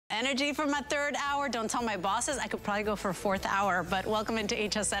energy for my third hour. Don't tell my bosses. I could probably go for a fourth hour, but welcome into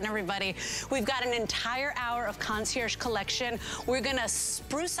HSN, everybody. We've got an entire hour of Concierge collection. We're gonna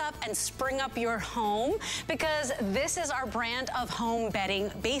spruce up and spring up your home because this is our brand of home bedding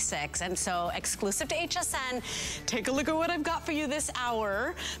basics. And so exclusive to HSN, take a look at what I've got for you this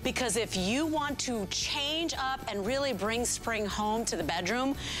hour, because if you want to change up and really bring spring home to the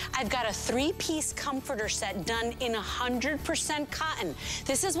bedroom, I've got a three-piece comforter set done in 100% cotton.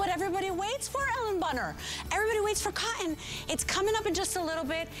 This is what everybody waits for, Ellen Bunner. Everybody waits for cotton. It's coming up in just a little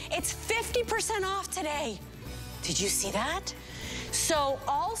bit. It's 50% off today. Did you see that? So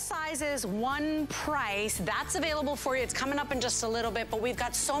all sizes, one price. That's available for you. It's coming up in just a little bit, but we've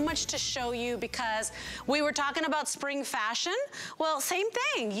got so much to show you because we were talking about spring fashion. Well, same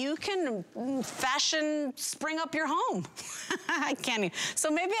thing. You can fashion spring up your home. I can't even.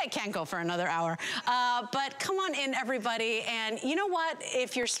 So maybe I can't go for another hour. But come on in, everybody. And you know what?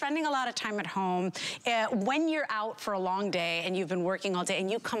 If you're spending a lot of time at home, when you're out for a long day and you've been working all day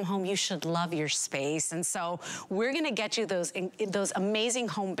and you come home, you should love your space. And so we're gonna get you those amazing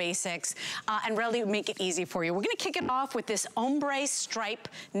home basics and really make it easy for you. We're gonna kick it off with this ombre stripe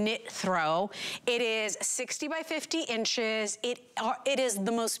knit throw. It is 60 by 50 inches. It is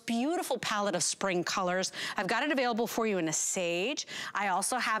the most beautiful palette of spring colors. I've got it available for you in a sage. I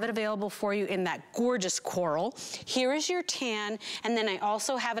also have it available for you in that gorgeous coral. Here is your tan, and then I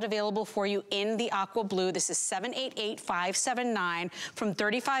also have it available for you in the aqua blue. This is 788579 from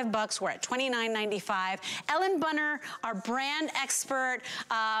 35 bucks. We're at $29.95. Ellen Bunner, our brand expert.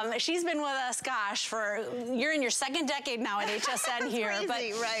 She's been with us, gosh, you're in your second decade now at HSN here. Crazy,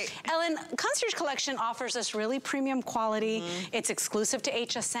 but right. Ellen, Concierge Collection offers us really premium quality. It's exclusive to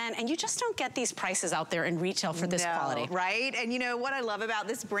HSN, and you just don't get these prices out there in retail for this quality. Right? And you know what I love about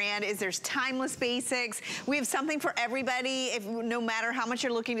this brand is there's timeless basics. We have something for everybody, no matter how much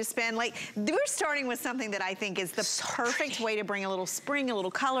you're looking to spend. Like, we're starting with something that I think is the perfect way to bring a little spring, a little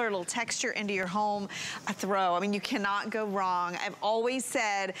color, a little texture into your home. A throw. I mean, you cannot go wrong. I've always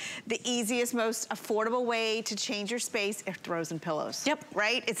said the easiest, most affordable way to change your space is throws and pillows. Yep.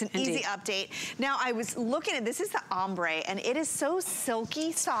 Right? It's an easy update. Now, I was looking at, this is the ombre, and it is so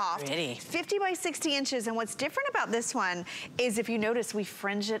silky soft. Pretty. 50 by 60 inches, and what's different about this one is, if you notice, we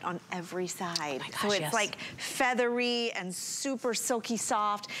fringe it on every side. Oh my gosh, so it's like feathery and super silky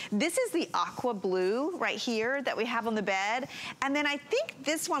soft. This is the aqua blue right here that we have on the bed. And then I think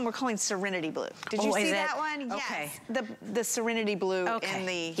this one we're calling Serenity Blue. Did you see that one? Okay. Yes. The Serenity Blue in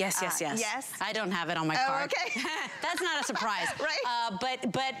the... Yes. Yes? I don't have it on my card. Okay. That's not a surprise. Right?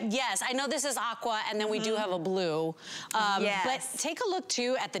 But yes, I know this is aqua, and then we do have a blue. Yes. But take a look,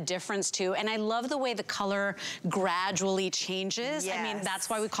 too, at the difference, too. And I love the way the color gradually changes. Yes. I mean, that's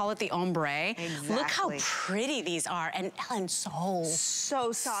why we call it the ombre. Exactly. Look how pretty these are. And Ellen, so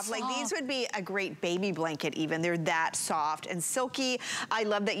soft. Like, these would be a great baby blanket even. They're that soft and silky. I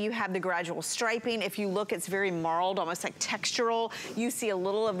love that you have the gradual striping. If you look, it's very marled, almost like textural. You see a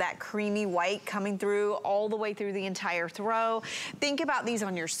little of that creamy white coming through all the way through the entire throw. Think about these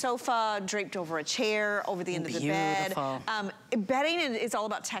on your sofa, draped over a chair, over the end of the bed. Bedding is all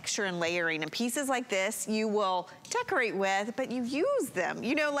about texture and layering, and pieces like this you will decorate with, but you use them.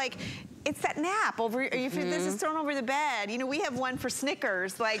 You know, like, it's that nap over, if this is thrown over the bed. You know, we have one for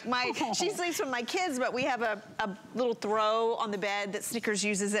Snickers. Like, she sleeps with my kids, but we have a little throw on the bed that Snickers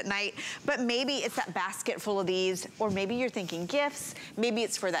uses at night. But maybe it's that basket full of these, or maybe you're thinking gifts. Maybe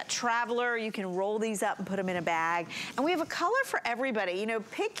it's for that traveler. You can roll these up and put them in a bag. And we have a color for everybody. You know,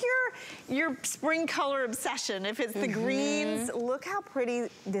 pick your spring color obsession. If it's the greens, look how pretty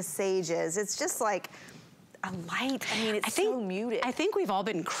this sage is. It's just like a light. I mean, it's so muted. I think we've all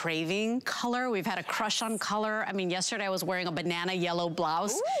been craving color. We've had a crush on color. I mean, yesterday I was wearing a banana yellow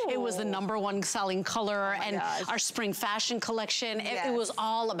blouse. Ooh. It was the #1 selling color. And our spring fashion collection, it was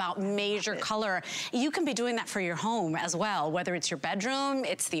all about major color. You can be doing that for your home as well, whether it's your bedroom,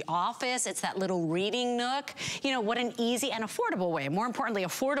 it's the office, it's that little reading nook. You know, what an easy and affordable way, more importantly,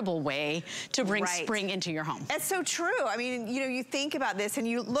 affordable way to bring spring into your home. That's so true. I mean, you know, you think about this and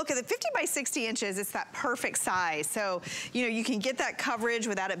you look at the 50 by 60 inches, it's that perfect size. So, you know, you can get that coverage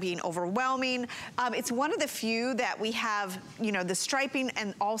without it being overwhelming. It's one of the few that we have, you know, the striping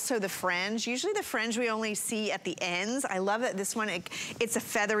and also the fringe. Usually the fringe we only see at the ends. I love that this one, it's a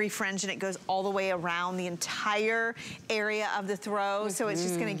feathery fringe and it goes all the way around the entire area of the throw. So it's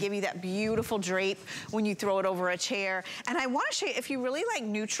just gonna give you that beautiful drape when you throw it over a chair. And I wanna show you, if you really like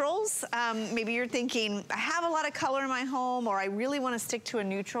neutrals, maybe you're thinking, I have a lot of color in my home, or I really wanna stick to a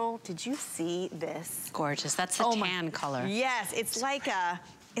neutral. Did you see this? Gorgeous. That's the tan color. Yes, it's like a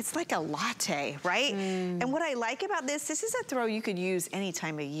it's like a latte, right? And what I like about this is a throw you could use any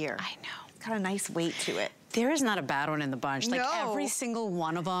time of year. I know. It's got a nice weight to it. There is not a bad one in the bunch. Like No. every single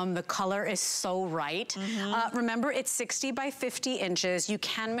one of them, the color is so right. Remember, it's 60 by 50 inches. You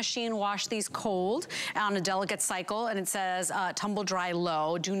can machine wash these cold on a delicate cycle, and it says tumble dry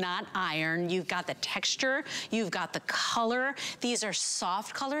low. Do not iron. You've got the texture. You've got the color. These are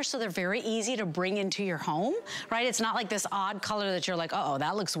soft colors, so they're very easy to bring into your home, right? It's not like this odd color that you're like, uh-oh,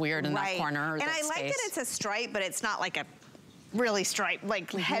 that looks weird in that corner or and that I like space. that it's a stripe, but it's not like a really stripe, like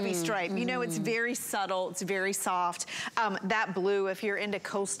heavy stripe. You know, it's very subtle, it's very soft. That blue, if you're into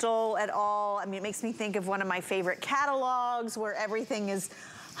coastal at all, I mean, it makes me think of one of my favorite catalogs where everything is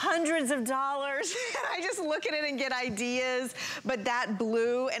hundreds of dollars. I just look at it and get ideas. But that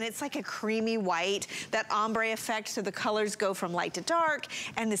blue, and it's like a creamy white, that ombre effect, so the colors go from light to dark,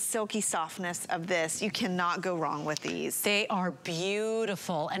 and the silky softness of this. You cannot go wrong with these. They are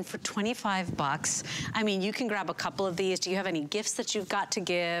beautiful, and for 25 bucks, I mean, you can grab a couple of these. Do you have any gifts that you've got to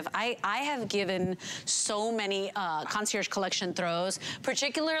give? I have given so many Concierge Collection throws,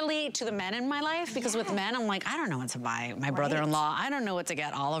 particularly to the men in my life, because with men, I'm like, I don't know what to buy my brother-in-law. I don't know what to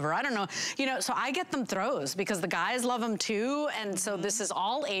get Oliver. I don't know. You know, so I get them throws because the guys love them too, and so this is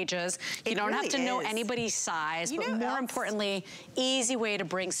all ages. You don't have to know anybody's size, but more importantly, easy way to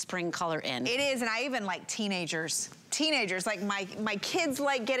bring spring color in. It is, and I even like teenagers, like my kids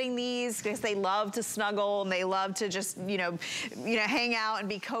like getting these because they love to snuggle and they love to just, you know, hang out and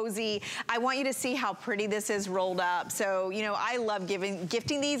be cozy. I want you to see how pretty this is rolled up. So, you know, I love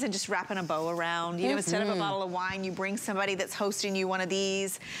gifting these and just wrapping a bow around. You know, instead of a bottle of wine, you bring somebody that's hosting you one of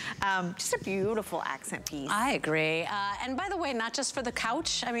these. Just a beautiful accent piece. I agree. And by the way, not just for the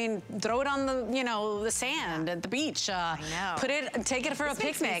couch. I mean, throw it on the, you know, the sand at the beach. I know. Put it, take it for a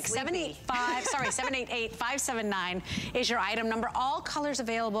picnic. 785-789 is your item number. All colors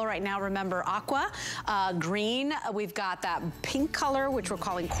available right now. Remember, aqua, green. We've got that pink color, which we're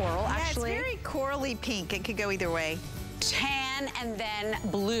calling coral, actually. It's very corally pink. It could go either way. Tan, and then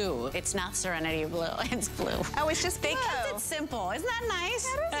blue. It's not Serenity blue, it's blue. Oh, it's just blue. They kept it simple. Isn't that nice?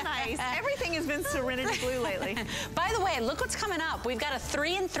 That is nice. Everything has been Serenity blue lately. By the way, look what's coming up. We've got a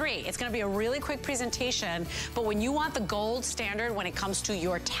 3 in 3. It's gonna be a really quick presentation, but when you want the gold standard when it comes to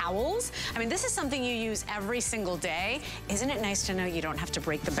your towels, I mean, this is something you use every single day. Isn't it nice to know you don't have to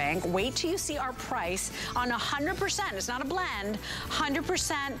break the bank? Wait till you see our price on 100%, it's not a blend,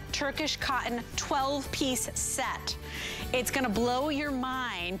 100% Turkish cotton 12-piece set. It's gonna blow your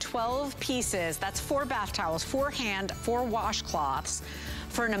mind, 12 pieces. That's 4 bath towels, 4 hand, 4 washcloths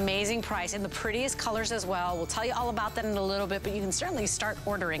for an amazing price in the prettiest colors as well. We'll tell you all about that in a little bit, but you can certainly start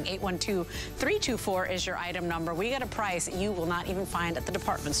ordering. 812-324 is your item number. We got a price you will not even find at the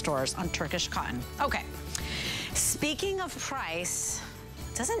department stores on Turkish cotton. Okay, speaking of price,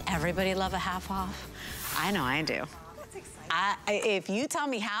 doesn't everybody love a half off? I know I do. If you tell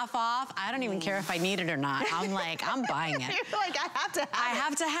me half off, I don't even care if I need it or not. I'm like, I'm buying it. You're like, I have to have it. I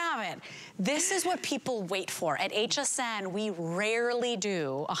have to have it. This is what people wait for. At HSN, we rarely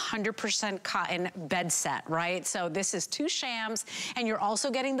do 100% cotton bed set, right? So this is 2 shams, and you're also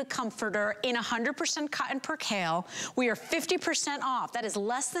getting the comforter in 100% cotton percale. We are 50% off. That is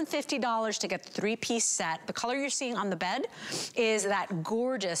less than $50 to get the 3-piece set. The color you're seeing on the bed is that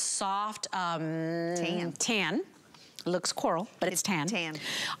gorgeous, soft tan. Looks coral, but it's tan.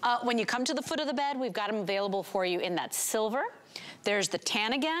 When you come to the foot of the bed, we've got them available for you in that silver. There's the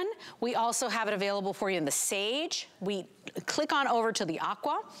tan again. We also have it available for you in the sage. We click on over to the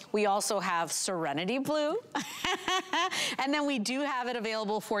aqua. We also have Serenity blue. And then we do have it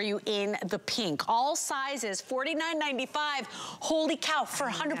available for you in the pink. All sizes, $49.95. Holy cow, for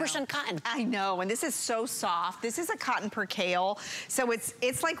 100% cotton. I know, and this is so soft. This is a cotton percale, so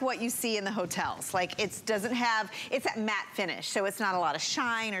it's like what you see in the hotels. Like it's that matte finish, so it's not a lot of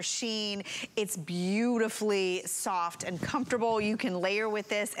shine or sheen. It's beautifully soft and comfortable. You can layer with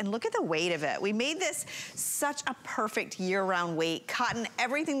this, and look at the weight of it. We made this such a perfect year-round weight. Cotton,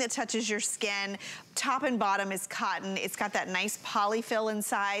 everything that touches your skin, top and bottom is cotton. It's got that nice polyfill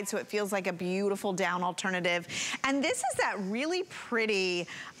inside, so it feels like a beautiful down alternative. And this is that really pretty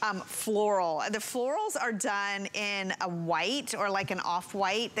floral. The florals are done in a white or like an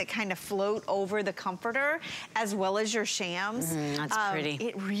off-white that kind of float over the comforter as well as your shams. That's pretty.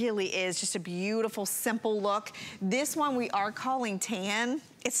 It really is just a beautiful, simple look. This one we are calling tan.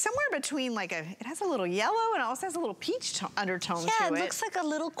 it's somewhere between like it has a little yellow and it also has a little peach undertone to it. Yeah, it looks like a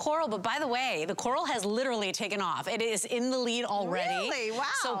little coral, but by the way, the coral has literally taken off. It is in the lead already. Really? Wow.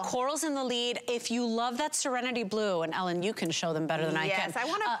 So coral's in the lead. If you love that Serenity Blue, and Ellen, you can show them better than I can. Yes, I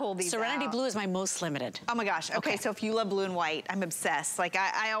want to pull these Serenity out. Blue is my most limited. Oh my gosh. Okay, so if you love blue and white, I'm obsessed. Like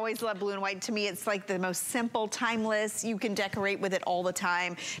I always love blue and white. To me, it's like the most simple, timeless. You can decorate with it all the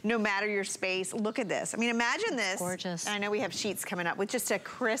time, no matter your space. Look at this. I mean, imagine this. Gorgeous. And I know we have sheets coming up with just a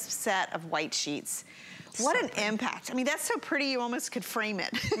crisp set of white sheets. What an impact. I mean, that's so pretty you almost could frame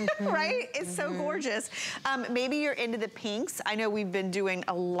it, right? It's so gorgeous. Maybe you're into the pinks. I know we've been doing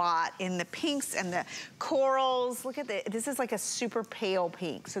a lot in the pinks and the corals. Look at this is like a super pale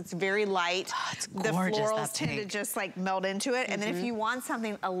pink, so it's very light. Oh, it's gorgeous, the florals that tend to pink. just like melt into it. And then if you want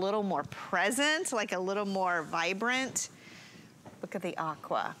something a little more present, like a little more vibrant, look at the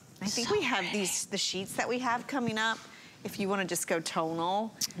aqua. I think we have the sheets that we have coming up. If you want to just go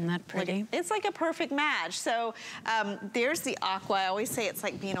tonal. Isn't that pretty? It's like a perfect match. So there's the aqua. I always say it's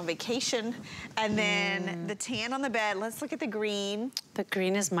like being on vacation. And then the tan on the bed. Let's look at the green. The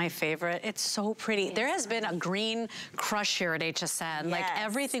green is my favorite. It's so pretty. There has been a green crush here at HSN. Like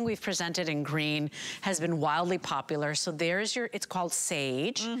everything we've presented in green has been wildly popular. So there's it's called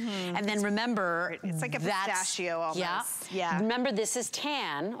Sage. And then remember, it's like a pistachio almost. Yeah. Remember, this is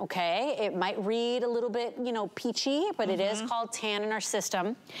tan, okay? It might read a little bit, you know, peachy, but it is called tan in our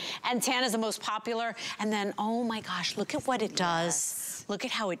system. And tan is the most popular. And then, oh my gosh, look at what it does. Look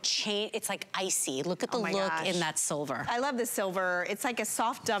at how it changed. It's like icy. Look at the look in that silver. I love the silver. It's like a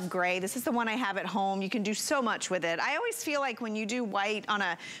soft dove gray. This is the one I have at home. You can do so much with it. I always feel like when you do white on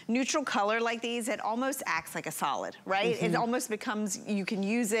a neutral color like these, it almost acts like a solid, right? It almost becomes, you can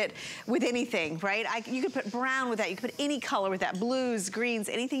use it with anything, right? You could put brown with that. You could put any color with that. Blues, greens,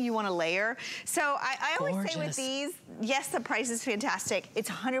 anything you want to layer. So I always say with these, yes, the price is fantastic. It's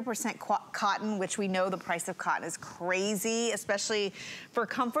 100% cotton, which we know the price of cotton is crazy, especially for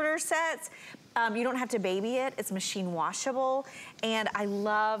comforter sets. You don't have to baby it. It's machine washable. And I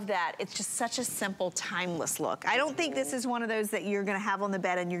love that it's just such a simple, timeless look. I don't think this is one of those that you're gonna have on the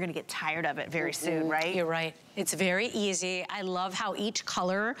bed and you're gonna get tired of it very soon, right? You're right. It's very easy. I love how each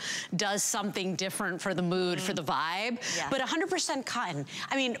color does something different for the mood, for the vibe. But 100% cotton.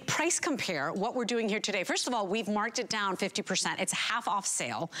 I mean, price compare what we're doing here today. First of all, we've marked it down 50%. It's a half off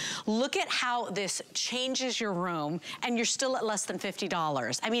sale. Look at how this changes your room and you're still at less than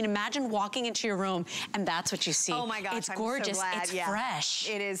 $50. I mean, imagine walking into your room and that's what you see. Oh my gosh, it's gorgeous. So glad. It's fresh.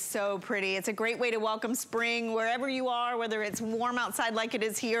 It is so pretty. It's a great way to welcome spring wherever you are, whether it's warm outside like it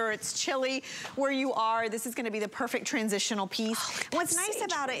is here or it's chilly where you are. This is going to be the perfect transitional piece. What's nice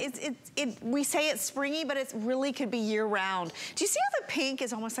about it is we say it's springy, but it really could be year round. Do you see how the pink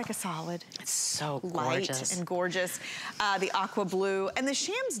is almost like a solid? It's so gorgeous. Light and gorgeous. The aqua blue. And the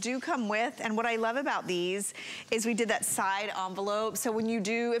shams do come with, and what I love about these is we did that side envelope. So when you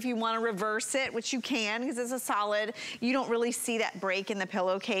do, if you want to reverse it, which you can because it's a solid, you don't really see that break in the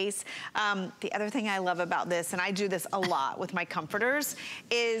pillowcase. The other thing I love about this, and I do this a lot with my comforters,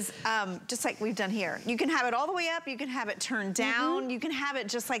 is just like we've done here. You can have it all the way up, you can have it turned down, you can have it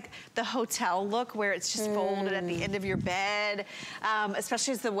just like the hotel look where it's just folded at the end of your bed,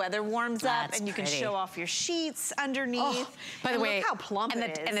 especially as the weather warms up and you can show off your sheets underneath. By the way, look how plump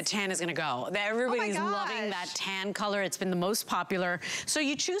it is. And the tan is gonna go. Everybody's loving that tan color. It's been the most popular. So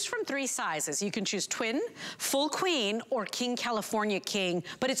you choose from 3 sizes. You can choose twin, full queen, or king California king,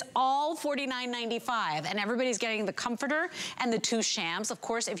 but it's all $49.95, and everybody's getting the comforter and the 2 shams. Of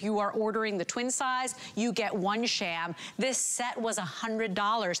course, if you are ordering the twin size, you get 1 sham. This set was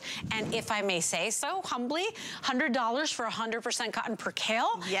 $100, and if I may say so humbly, $100 for 100% cotton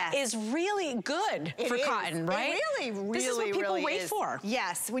percale is really good for cotton, right? It really this is what people wait for.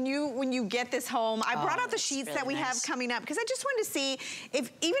 Yes, when you get this home, I brought out the sheets that we have coming up because I just wanted to see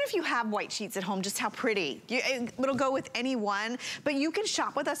if even if you have white sheets at home, just how pretty. It'll go with any one, but you can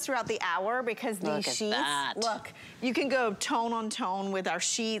shop with us throughout the hour because these sheets, look, you can go tone on tone with our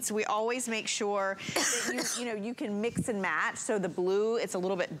sheets. We always make sure that you can mix and match. So the blue, it's a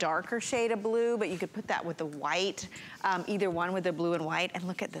little bit darker shade of blue, but you could put that with the white, either one with the blue and white. And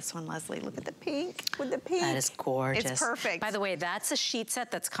look at this one, Leslie. Look at the pink with the pink. That is gorgeous. It's perfect. By the way, that's a sheet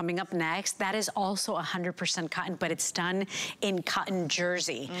set that's coming up next. That is also 100% cotton, but it's done in cotton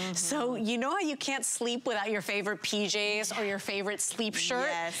jersey. So you know how you can't sleep without your favorite PJs or your favorite sleep shirt?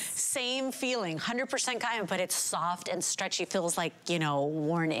 Same feeling, 100% cotton, but it's soft and stretchy. Feels like, you know,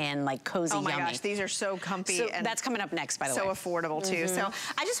 worn in, like cozy, yummy. Oh my yummy. gosh, these are so comfy. So and that's coming up next, by the way. So affordable too. So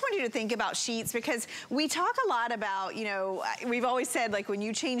I just want you to think about sheets because we talk a lot about, you know, we've always said like when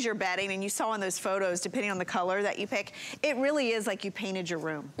you change your bedding and you saw in those photos, depending on the color that you pick, it really is like you painted your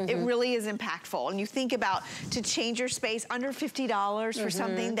room. It really is impactful. And you think about to change your space under $50 for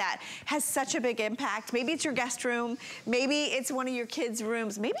something that has such a big impact. Maybe it's your guest room. Maybe it's one of your kids'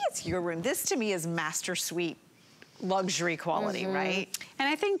 rooms. Maybe it's your room. This to me is master suite luxury quality, right? And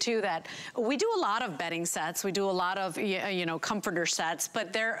I think too that we do a lot of bedding sets, we do a lot of, you know, comforter sets,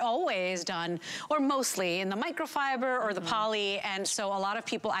 but they're always done, or mostly in the microfiber or the poly, and so a lot of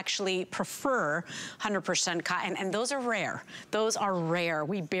people actually prefer 100% cotton, and those are rare. Those are rare.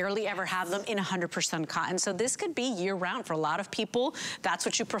 We barely ever have them in 100% cotton, so this could be year-round for a lot of people. That's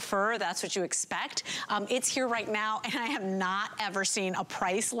what you prefer, that's what you expect. It's here right now, and I have not ever seen a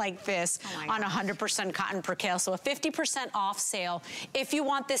price like this on 100% cotton percale, so a 50% off sale. If you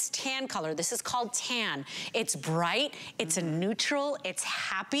want this tan color, this is called tan. It's bright, it's a neutral, it's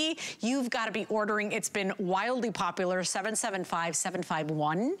happy. You've got to be ordering. It's been wildly popular.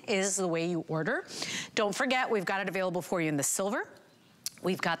 775-751 is the way you order. Don't forget, we've got it available for you in the silver.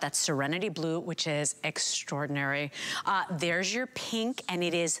 We've got that Serenity Blue, which is extraordinary. There's your pink, and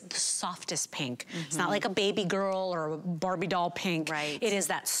it is the softest pink. It's not like a baby girl or a Barbie doll pink. Right. It is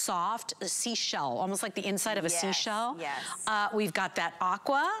that soft seashell, almost like the inside of a seashell. Yes. We've got that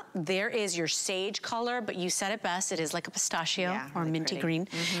aqua. There is your sage color, but you said it best. It is like a pistachio or really minty pretty. green.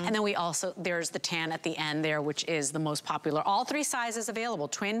 And then we also, there's the tan at the end there, which is the most popular. All three sizes available,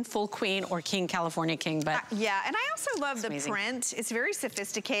 twin, full queen, or king, California king. But yeah, and I also love the print. It's very sophisticated.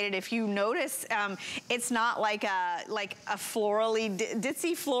 If you notice, it's not like a florally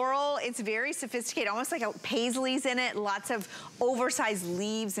ditzy floral. It's very sophisticated, almost like a paisleys in it. Lots of oversized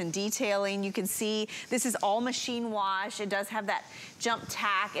leaves and detailing. You can see this is all machine wash. It does have that jump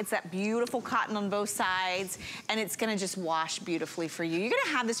tack. It's that beautiful cotton on both sides, and it's gonna just wash beautifully for you. You're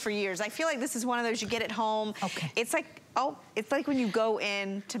gonna have this for years. I feel like this is one of those you get at home. It's like, it's like when you go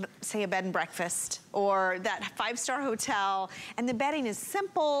in to, say, a bed and breakfast or that five-star hotel, and the bedding is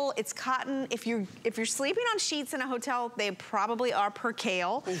simple, it's cotton. If you're sleeping on sheets in a hotel, they probably are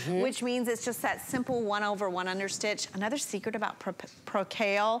percale, which means it's just that simple 1/1 understitch. Another secret about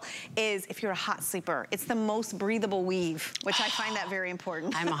percale is if you're a hot sleeper, it's the most breathable weave, which I find that very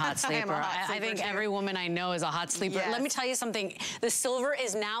important. I'm a hot sleeper. I think too. Every woman I know is a hot sleeper. Yes. Let me tell you something. The silver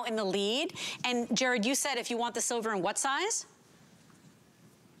is now in the lead. And Jared, you said if you want the silver in what size?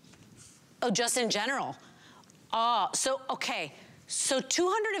 Oh, just in general. Oh, so, okay. So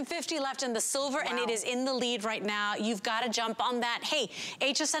 250 left in the silver, and it is in the lead right now. You've got to jump on that. Hey,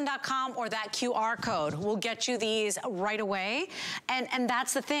 hsn.com or that QR code will get you these right away. And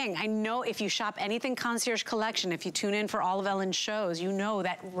that's the thing. I know if you shop anything Concierge Collection, if you tune in for all of Ellen's shows, you know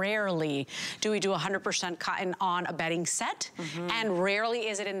that rarely do we do 100% cotton on a bedding set, and rarely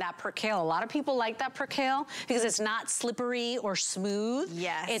is it in that percale. A lot of people like that percale because it's not slippery or smooth.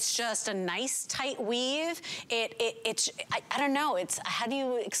 Yes. It's just a nice tight weave. I don't know. How do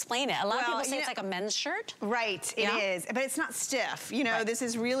you explain it? A lot of people say it's like a men's shirt. Right, it is, but it's not stiff. You know, this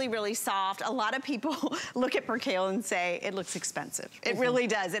is really, really soft. A lot of people look at percale and say it looks expensive. It really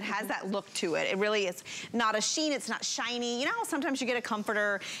does. It has that look to it. It really is not a sheen. It's not shiny. You know how sometimes you get a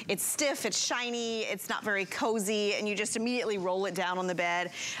comforter, it's stiff, it's shiny, it's not very cozy, and you just immediately roll it down on the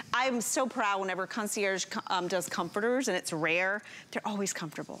bed. I'm so proud whenever Concierge does comforters, and it's rare, they're always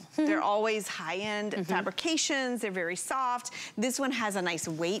comfortable. They're always high-end fabrications. They're very soft. This one has a nice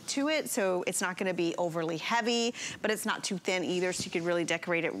weight to it, so it's not gonna be overly heavy, but it's not too thin either, so you could really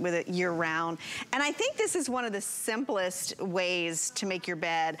decorate it with it year-round. And I think this is one of the simplest ways to make your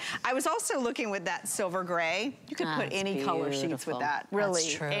bed. I was also looking with that silver gray. You could put any color sheets with that, really.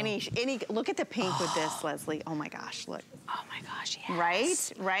 That's true. Any. Look at the pink with this, Leslie. Oh my gosh, look. Oh my gosh, yes.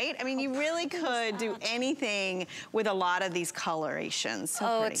 Right, right? I mean, you really could do anything with a lot of these colorations.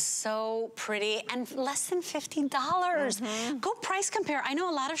 So pretty. It's so pretty, and less than $50. Go price compare. I know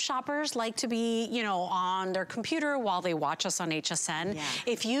a lot of shoppers like to be, you know, on their computer while they watch us on HSN.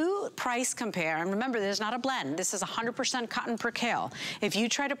 If you price compare, and remember, there's not a blend. This is 100% cotton percale. If you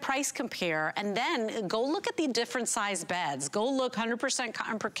try to price compare, and then go look at the different size beds. Go look 100%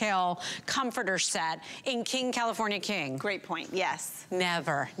 cotton percale comforter set in King, California King. Great point, yes.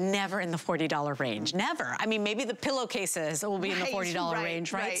 Never in the $40 range, never. I mean, maybe the pillowcases will be in the $40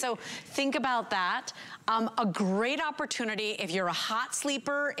 range, right? So think about that. A great opportunity if you're a hot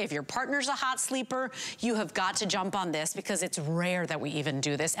sleeper, if your partner's a hot sleeper, you have got to jump on this because it's rare that we even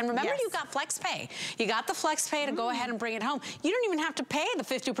do this. And remember, you've got flex pay. You got the flex pay to go ahead and bring it home. You don't even have to pay the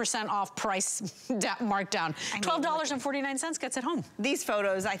 50% off price markdown. $12.49 gets it home. These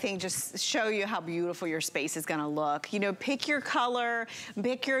photos, I think, just show you how beautiful your space is gonna look. You know, pick your color,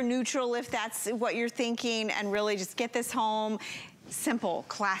 pick your neutral if that's what you're thinking, and really just get this home. simple,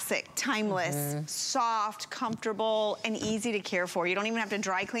 classic, timeless, soft, comfortable, and easy to care for. You don't even have to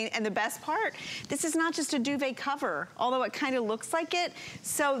dry clean. And the best part, this is not just a duvet cover, although it kind of looks like it.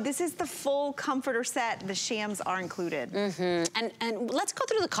 So this is the full comforter set. The shams are included. And let's go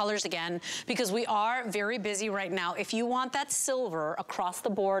through the colors again, because we are very busy right now. If you want that silver across the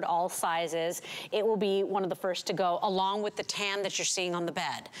board, all sizes, it will be one of the first to go, along with the tan that you're seeing on the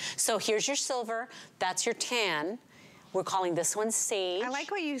bed. So here's your silver, that's your tan. We're calling this one Sage. I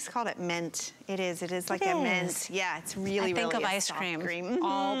like what you just called it, mint. It is like a mint. Yeah, it's really, I think really of ice cream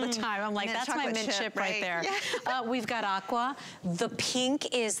all the time. I'm like, mint that's my mint chip right there. Yeah. We've got aqua. The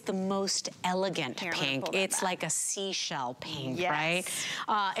pink is the most elegant pink. It's like a seashell pink, right?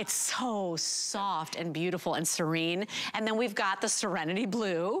 It's so soft and beautiful and serene. And then we've got the Serenity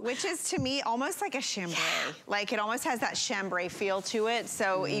Blue. Which is, to me, almost like a chambray. Like, it almost has that chambray feel to it.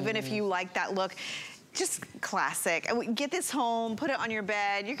 So even if you like that look, just classic. Get this home, put it on your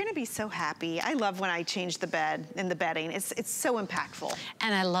bed. You're gonna be so happy. I love when I change the bed and the bedding. It's so impactful.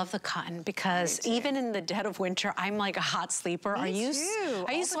 And I love the cotton, because even in the dead of winter, I'm like a hot sleeper. Are you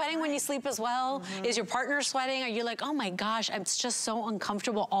sweating when you sleep as well? Is your partner sweating? Are you like, oh my gosh, it's just so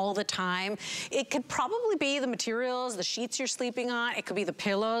uncomfortable all the time? It could probably be the materials, the sheets you're sleeping on. It could be the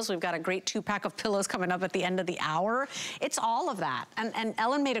pillows. We've got a great 2-pack of pillows coming up at the end of the hour. It's all of that. And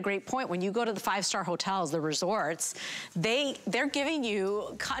Ellen made a great point. When you go to the 5-star hotels, the resorts, they're giving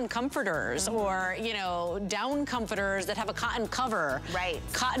you cotton comforters or, you know, down comforters that have a cotton cover. Right.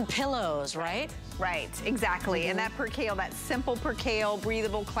 Cotton pillows, right? Right, exactly. And that percale, that simple percale,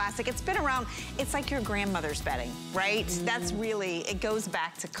 breathable, classic, it's been around. It's like your grandmother's bedding, right? That's really, it goes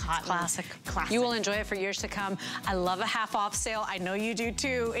back to cotton. Classic. You will enjoy it for years to come. I love a half-off sale. I know you do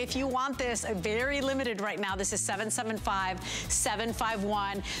too. If you want this, very limited right now. This is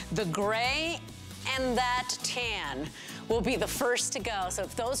 775-751. The gray and that tan will be the first to go. So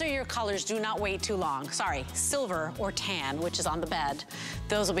if those are your colors, do not wait too long. Sorry, silver or tan, which is on the bed,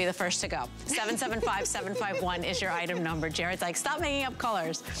 those will be the first to go. 775-751 is your item number. Jared's like, stop making up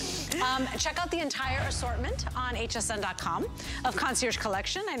colors. Check out the entire assortment on hsn.com of Concierge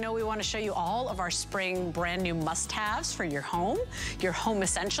Collection. I know we want to show you all of our spring brand new must-haves for your home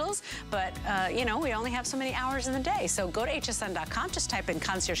essentials, but you know, we only have so many hours in the day. So go to hsn.com, just type in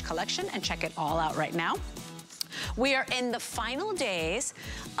Concierge Collection and check it all out right now. We are in the final days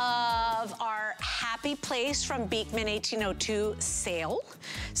of our Happy Place from Beekman 1802 sale.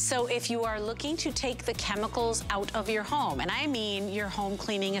 So if you are looking to take the chemicals out of your home, and I mean your home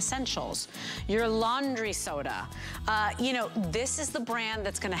cleaning essentials, your laundry soda, you know, this is the brand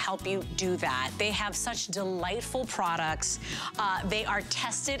that's gonna help you do that. They have such delightful products. They are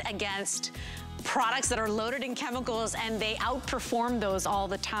tested against products that are loaded in chemicals, and they outperform those all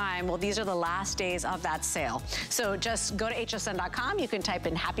the time. Well, these are the last days of that sale. So just go to hsn.com. You can type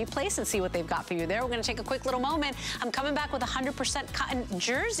in Happy Place and see what they've got for you there. We're gonna take a quick little moment. I'm coming back with 100% cotton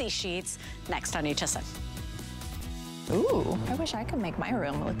jersey sheets next on HSN. Ooh, I wish I could make my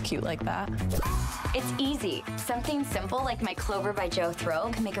room look cute like that. It's easy. Something simple like my Clover by Joe throw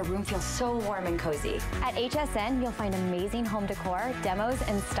can make a room feel so warm and cozy. At HSN, you'll find amazing home decor, demos,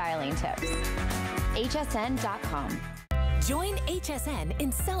 and styling tips. hsn.com. Join HSN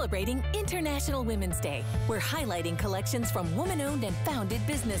in celebrating International Women's Day. We're highlighting collections from woman-owned and founded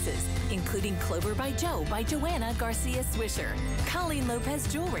businesses, including Clover by Joe by Joanna Garcia Swisher, Colleen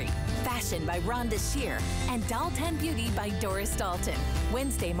Lopez Jewelry, Fashion by Rhonda Shear, and Dalton Beauty by Doris Dalton.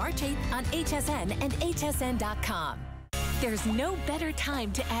 Wednesday, March 8th on HSN and hsn.com. There's no better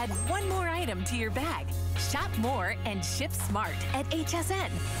time to add one more item to your bag. Shop more and ship smart at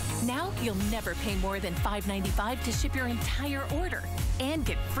HSN. Now you'll never pay more than $5.95 to ship your entire order and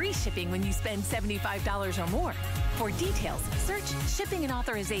get free shipping when you spend $75 or more. For details, search shipping and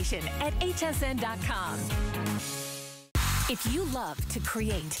authorization at hsn.com. If you love to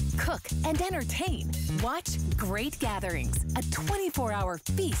create, cook, and entertain, watch Great Gatherings, a 24-hour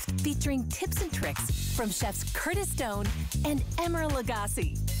feast featuring tips and tricks from chefs Curtis Stone and Emeril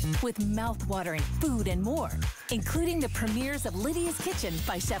Lagasse, with mouth-watering food and more, including the premieres of Lydia's Kitchen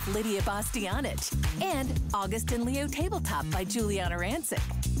by Chef Lydia Bastianich and August and Leo Tabletop by Juliana Rancic.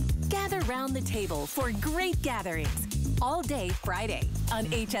 Gather round the table for Great Gatherings, all day Friday on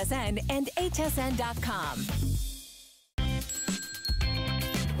HSN and hsn.com.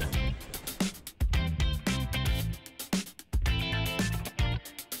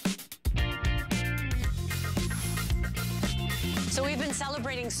 So we've been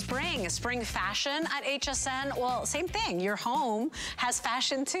celebrating spring fashion at HSN. Well, same thing. Your home has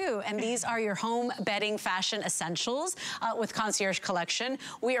fashion too, and these are your home bedding fashion essentials with Concierge Collection.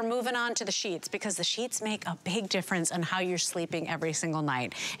 We are moving on to the sheets because the sheets make a big difference on how you're sleeping every single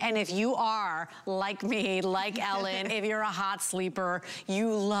night. And if you are like me, like Ellen, if you're a hot sleeper,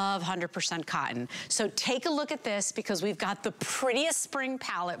 you love 100% cotton. So take a look at this because we've got the prettiest spring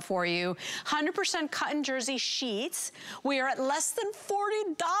palette for you. 100% cotton jersey sheets. We are at less than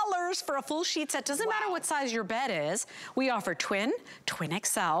 $40 for a full sheet set. Doesn't matter what size your bed is. We offer twin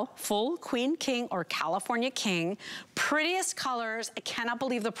XL, full, queen, king, or California king. Prettiest colors. I cannot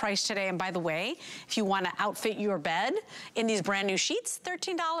believe the price today. And by the way, if you want to outfit your bed in these brand new sheets,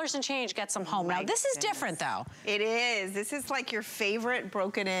 $13 and change gets them home. Now, this is different though. It is. This is like your favorite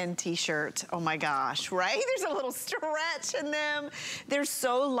broken in t-shirt. Oh my gosh, right? There's a little stretch in them. They're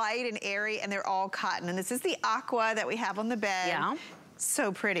so light and airy and they're all cotton. And this is the aqua that we have on the bed. Yeah.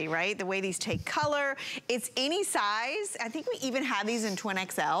 So pretty, right? The way these take color. It's any size. I think we even have these in twin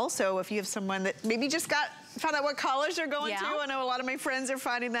XL. So if you have someone that maybe just found out what colors they're going to. I know a lot of my friends are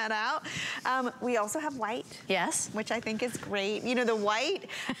finding that out. We also have white. Yes. Which I think is great. You know, the white,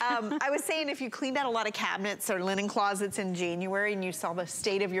 I was saying if you cleaned out a lot of cabinets or linen closets in January and you saw the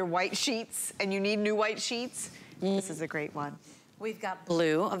state of your white sheets and you need new white sheets, this is a great one. We've got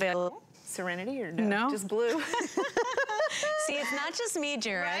blue available. Serenity or no? No. Just blue. See, it's not just me,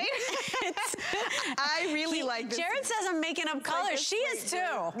 Jared. Right? I really like this. Jared says I'm making up colors. She is too.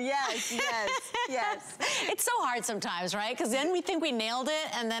 Yes, yes, yes. It's so hard sometimes, right? Because then we think we nailed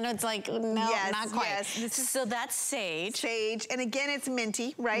it, and then it's like, no, yes, not quite. Yes. So that's sage. Sage, and again, it's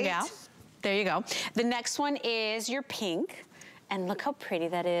minty, right? Yeah, there you go. The next one is your pink. And look how pretty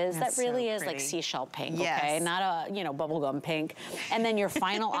that is. That's that really so is like pretty. seashell pink, Yes. okay? Not a, you know, bubblegum pink. And then your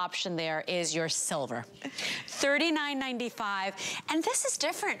final option there is your silver. $39.95. And this is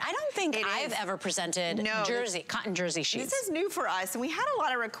different. I don't think I've ever presented cotton jersey sheets. This is new for us, and we had a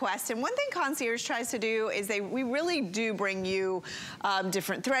lot of requests. And one thing Concierge tries to do is we really do bring you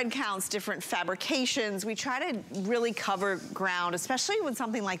different thread counts, different fabrications. We try to really cover ground, especially with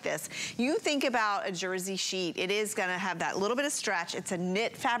something like this. You think about a jersey sheet, it is gonna have that little bit of stretch. It's a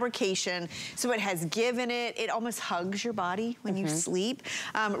knit fabrication, so it has give in it. It almost hugs your body when you sleep.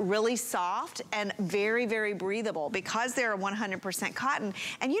 Really soft and very, very breathable because they're 100% cotton.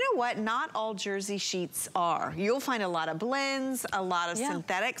 And you know what? Not all jersey sheets are. You'll find a lot of blends, a lot of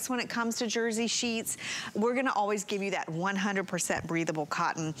synthetics when it comes to jersey sheets. We're gonna always give you that 100% breathable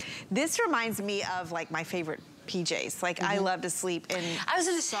cotton. This reminds me of like my favorite PJs. Like I love to sleep in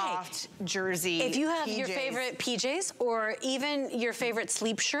soft jersey if you have PJs. your favorite PJs or even your favorite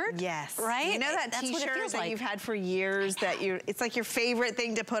sleep shirt. Yes. Right? You know that t-shirt that you've had for years that it's like your favorite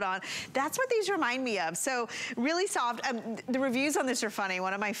thing to put on. That's what these remind me of. So really soft. The reviews on this are funny.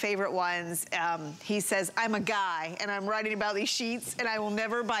 One of my favorite ones, he says, I'm a guy and I'm writing about these sheets and I will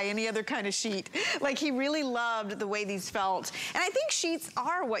never buy any other kind of sheet. Like he really loved the way these felt. And I think sheets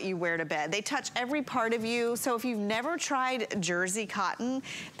are what you wear to bed. They touch every part of you. So if you've never tried jersey cotton,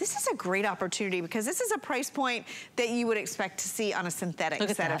 this is a great opportunity because this is a price point that you would expect to see on a synthetic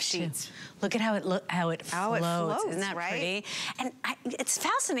set of sheets. Look at how it floats. Isn't that right? pretty? And it's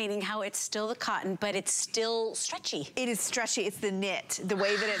fascinating how it's still the cotton, but it's still stretchy. It is stretchy. It's the knit, the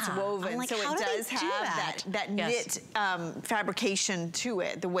way that it's woven. Like, so it does have that knit fabrication to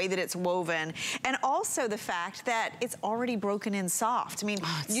it, the way that it's woven. And also the fact that it's already broken in soft. I mean,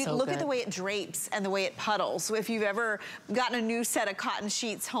 you look at the way it drapes and the way it puddles. So if you've ever gotten a new set of cotton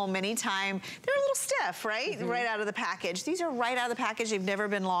sheets home anytime, they're a little stiff, right? Right out of the package. These are right out of the package. They've never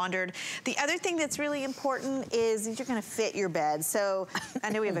been laundered. The other thing that's really important is these are gonna fit your bed. So I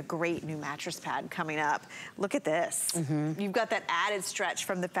know we have a great new mattress pad coming up. Look at this. You've got that added stretch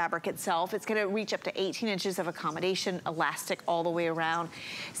from the fabric itself. It's gonna reach up to 18 inches of accommodation, elastic all the way around.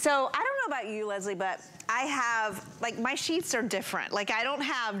 So I don't know about you, Leslie, but I have, like, my sheets are different. Like, I don't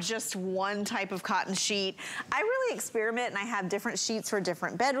have just one type of cotton sheet. I really experiment and I have different sheets for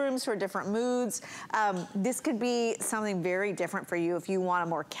different bedrooms, for different moods. This could be something very different for you if you want a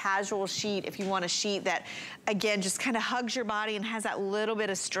more casual sheet, if you want a sheet that, again, just kind of hugs your body and has that little bit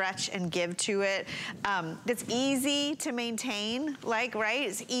of stretch and give to it. That's easy to maintain, like, right?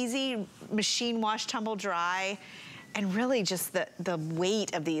 It's easy, machine wash, tumble dry. And really just the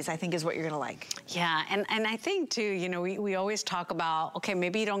weight of these, I think, is what you're gonna like. Yeah, and I think too, you know, we always talk about, okay,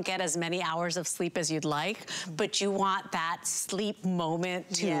 maybe you don't get as many hours of sleep as you'd like, but you want that sleep moment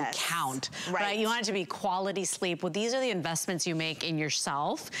to count, right? You want it to be quality sleep. Well, these are the investments you make in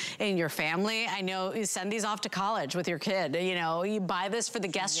yourself, in your family. I know you send these off to college with your kid, you know, you buy this for the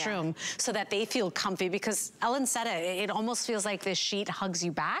guest room so that they feel comfy, because Ellen said it almost feels like this sheet hugs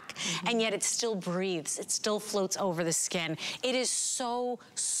you back, and yet it still breathes, it still floats over the skin. It is so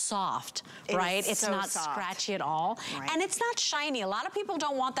soft, right? It's not scratchy at all. And it's not shiny. A lot of people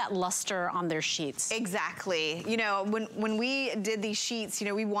don't want that luster on their sheets. Exactly. You know, when we did these sheets, you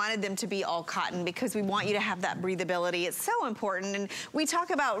know, we wanted them to be all cotton because we want you to have that breathability. It's so important. And we talk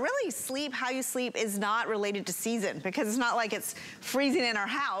about really sleep, how you sleep is not related to season, because it's not like it's freezing in our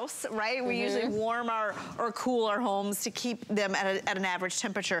house, right? We usually warm or cool our homes to keep them at an average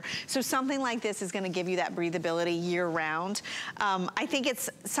temperature. So something like this is going to give you that breathability year round. I think it's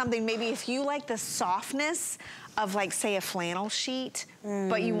something, maybe if you like the softness of, like, say, a flannel sheet,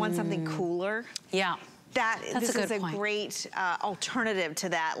 but you want something cooler. Yeah. This is a great alternative to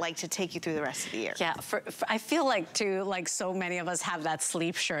that, like, to take you through the rest of the year. Yeah, I feel like, too, like so many of us have that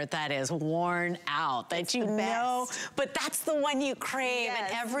sleep shirt that is worn out, that you know, but that's the one you crave.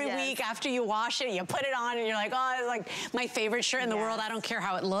 And every week after you wash it, you put it on and you're like, oh, it's like my favorite shirt in the world. I don't care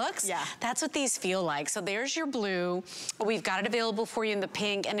how it looks. Yeah. That's what these feel like. So there's your blue. We've got it available for you in the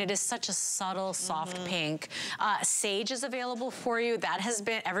pink, and it is such a subtle, soft pink. Sage is available for you. That has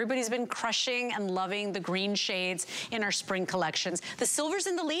been, everybody's been crushing and loving the green shades in our spring collections. The silver's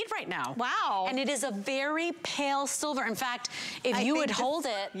in the lead right now. Wow. And it is a very pale silver. In fact, if you would hold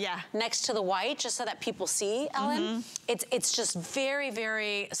it next to the white, just so that people see, Ellen, it's just very,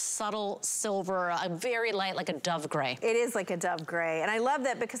 very subtle silver, a very light, like a dove gray. It is like a dove gray. And I love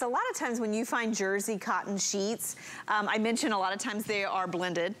that, because a lot of times when you find jersey cotton sheets, I mentioned a lot of times they are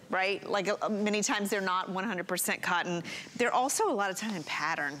blended, right? Like many times they're not 100% cotton. They're also a lot of time in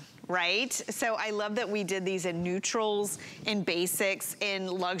pattern. Right? So I love that we did these in neutrals, in basics, in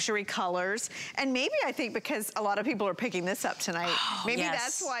luxury colors. And maybe I think because a lot of people are picking this up tonight, maybe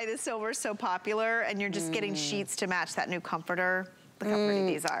that's why the silver is so popular, and you're just getting sheets to match that new comforter. Look how pretty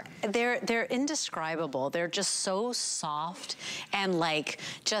these are. They're indescribable. They're just so soft, and like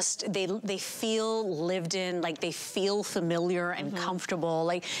just they feel lived in, like they feel familiar and comfortable.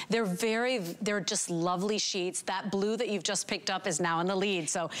 Like they're just lovely sheets. That blue that you've just picked up is now in the lead.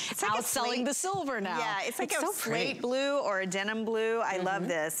 So it's like outselling the silver now. Yeah, it's like a slate blue or a denim blue. I love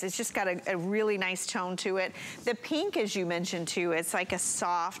this. It's just got a really nice tone to it. The pink, as you mentioned too, it's like a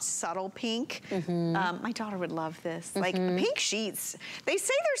soft, subtle pink. My daughter would love this. Like pink sheets. They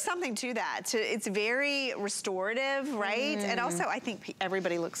say there's something to that. It's very restorative, right? And also, I think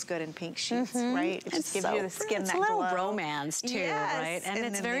everybody looks good in pink sheets, right? It just gives you the skin that glow. It's a little romance too, right? And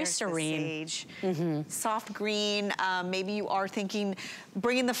it's very serene. Soft green. Maybe you are thinking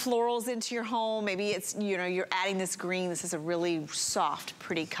bringing the florals into your home. Maybe it's, you know, you're adding this green. This is a really soft,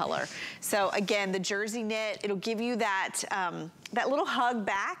 pretty color. So again, the jersey knit, it'll give you that that little hug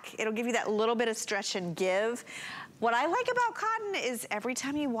back. It'll give you that little bit of stretch and give. What I like about cotton is every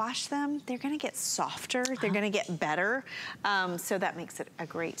time you wash them, they're gonna get softer, they're gonna get better. So that makes it a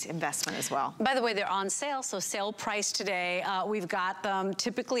great investment as well. By the way, they're on sale, so sale price today. We've got them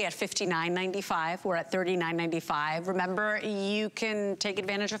typically at $59.95. We're at $39.95. Remember, you can take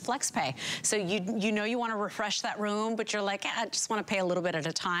advantage of FlexPay. So you know you wanna refresh that room, but you're like, I just wanna pay a little bit at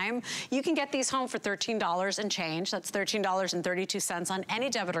a time. You can get these home for $13 and change. That's $13.32 on any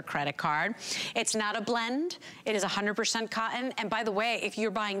debit or credit card. It's not a blend. It is 100% cotton. And by the way, if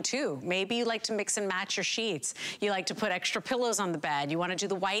you're buying two, maybe you like to mix and match your sheets. You like to put extra pillows on the bed. You want to do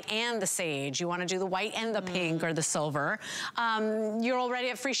the white and the sage. You want to do the white and the pink or the silver. You're already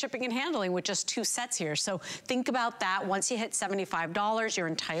at free shipping and handling with just 2 sets here. So think about that. Once you hit $75, your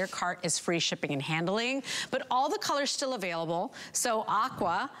entire cart is free shipping and handling. But all the colors still available. So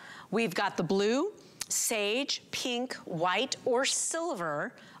aqua, we've got the blue, sage, pink, white, or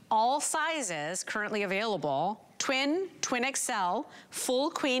silver. All sizes currently available. Twin, Twin XL, full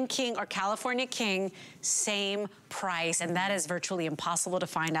Queen, King, or California King, same price, and that is virtually impossible to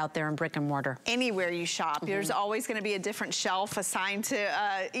find out there in brick and mortar. Anywhere you shop, there's always gonna be a different shelf assigned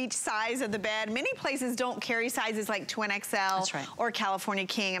to each size of the bed. Many places don't carry sizes like Twin XL or California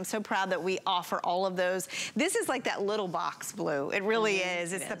King. I'm so proud that we offer all of those. This is like that little box blue. It really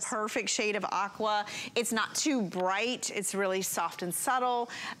is. It's the perfect shade of aqua. It's not too bright. It's really soft and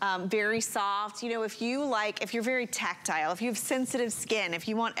subtle, very soft. You know, if you're very tactile. If you have sensitive skin, if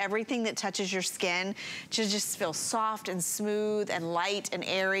you want everything that touches your skin to just feel soft and smooth and light and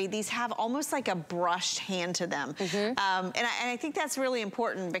airy, these have almost like a brushed hand to them. And I think that's really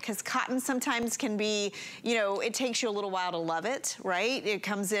important because cotton sometimes can be, you know, it takes you a little while to love it, right? It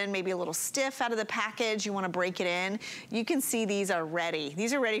comes in maybe a little stiff out of the package. You want to break it in. You can see these are ready.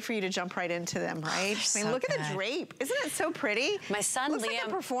 These are ready for you to jump right into them, right? I mean, look at the drape. Isn't it so pretty? My son, looks Liam, like a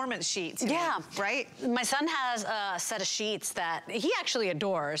performance sheet. Yeah. Right? My son has a set of sheets that he actually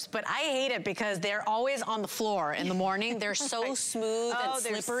adores, but I hate it because they're always on the floor in the morning. They're so smooth and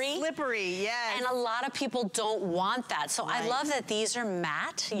slippery. Slippery, yes. And a lot of people don't want that. So I love that these are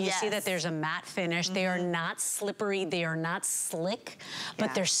matte. You see that there's a matte finish. They are not slippery. They are not slick,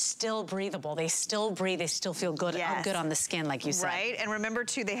 but they're still breathable. They still breathe. They still feel good, good on the skin, like you said. Right, and remember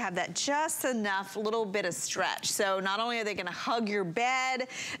too, they have that just enough little bit of stretch. So not only are they gonna hug your bed,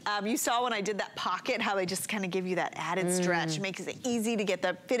 you saw when I did that pocket, how they just kind of give you that added stretch. Makes it easy to get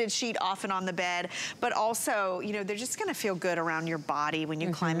the fitted sheet off and on the bed, but also, you know, they're just gonna feel good around your body when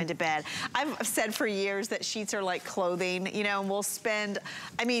you climb into bed. I've said for years that sheets are like clothing, you know, and we'll spend,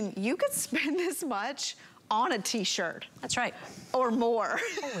 I mean, you could spend this much on a t-shirt. That's right. Or more.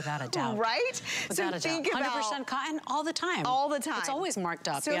 Oh, without a doubt. Right? Without a doubt. 100% cotton all the time. All the time. It's always marked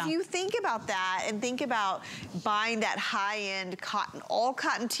up, So if you think about that and think about buying that high-end cotton, all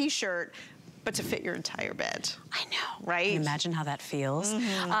cotton t-shirt, but to fit your entire bed. I know. Right? Can you imagine how that feels?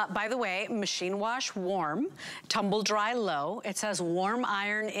 By the way, machine wash warm, tumble dry low. It says warm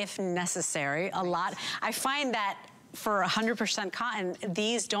iron if necessary. A lot. I find that for 100% cotton,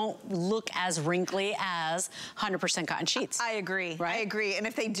 these don't look as wrinkly as 100% cotton sheets. I agree. Right? I agree. And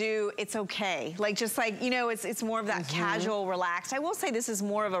if they do, it's okay. Like, just like, you know, it's more of that casual, relaxed. I will say this is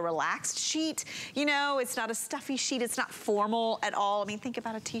more of a relaxed sheet. You know, it's not a stuffy sheet. It's not formal at all. I mean, think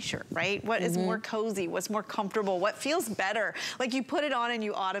about a t-shirt, right? What is more cozy? What's more comfortable? What feels better? Like, you put it on and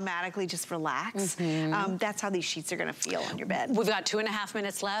you automatically just relax. That's how these sheets are gonna feel on your bed. We've got 2.5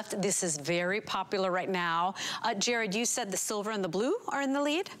 minutes left. This is very popular right now. Jared, you said the silver and the blue are in the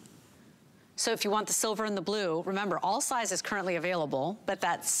lead? So if you want the silver and the blue, remember, all sizes currently available, but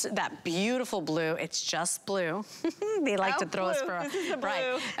that's that beautiful blue, it's just blue. They like to throw us for a... This is the blue.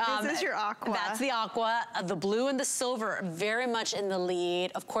 Right. This is your aqua. That's the aqua. The blue and the silver are very much in the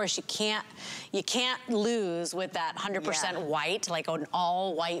lead. Of course, you can't lose with that 100% white, like an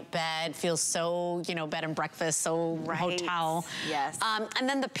all white bed. Feels so, you know, bed and breakfast, so hotel. Yes. And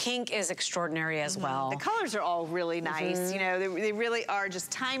then the pink is extraordinary as well. The colors are all really nice. You know, they really are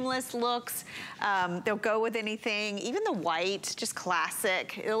just timeless looks. They'll go with anything, even the white, just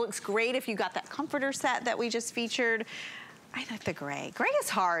classic. It looks great if you got that comforter set that we just featured. I like the gray. Gray is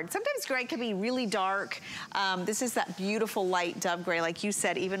hard. Sometimes gray can be really dark. This is that beautiful light dove gray, like you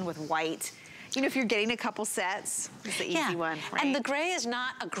said, even with white. You know, if you're getting a couple sets, it's the easy one, right? And the gray is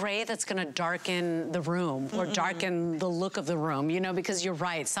not a gray that's gonna darken the room or darken the look of the room, you know, because you're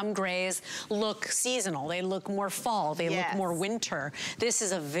right. Some grays look seasonal. They look more fall. They look more winter. This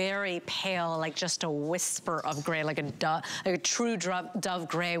is a very pale, like just a whisper of gray, like a true dove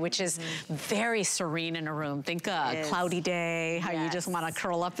gray, which is very serene in a room. Think a cloudy day, how you just wanna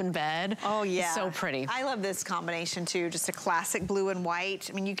curl up in bed. Oh, yeah. So pretty. I love this combination too, just a classic blue and white.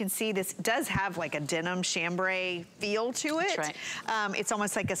 I mean, you can see this does have like a denim chambray feel to it. That's right. It's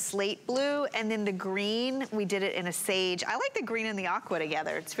almost like a slate blue, and then the green, we did it in a sage. I like the green and the aqua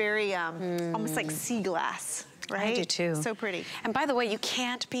together. It's very almost like sea glass. Right? I do too. So pretty. And by the way, you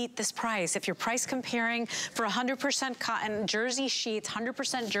can't beat this price. If you're price comparing for 100% cotton, jersey sheets,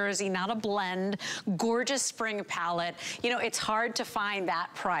 100% jersey, not a blend, gorgeous spring palette. You know, it's hard to find that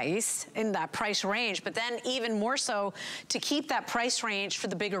price in that price range, but then even more so to keep that price range for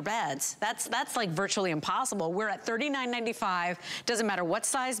the bigger beds. That's like virtually impossible. We're at $39.95. Doesn't matter what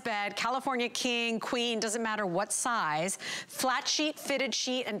size bed, California king, queen, doesn't matter what size. Flat sheet, fitted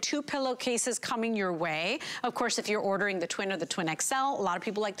sheet, and 2 pillowcases coming your way. Of course, if you're ordering the twin or the twin XL, a lot of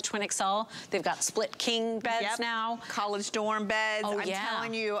people like the twin XL. They've got split king beds now. College dorm beds. I'm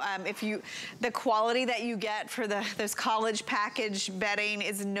telling you, the quality that you get for those college package bedding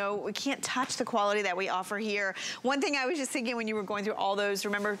is we can't touch the quality that we offer here. One thing I was just thinking when you were going through all those,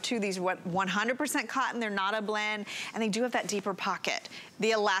 remember too, these 100% cotton, they're not a blend, and they do have that deeper pocket.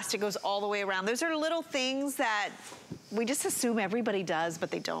 The elastic goes all the way around. Those are little things that we just assume everybody does, but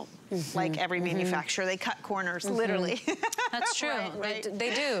they don't. Like every manufacturer, they cut corners, literally. That's true. Right.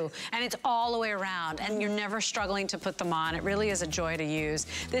 They do. And it's all the way around, and you're never struggling to put them on. It really is a joy to use.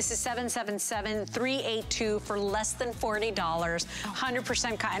 This is 777-382 for less than $40.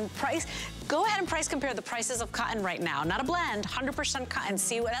 100% cotton price. Go ahead and price compare the prices of cotton right now. Not a blend, 100% cotton.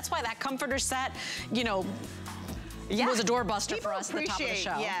 See, that's why that comforter set, you know, was a doorbuster for us at the top of the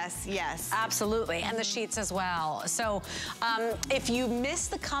show. Yes, yes. Absolutely, and the sheets as well. So if you miss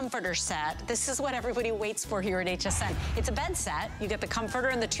the comforter set, this is what everybody waits for here at HSN. It's a bed set. You get the comforter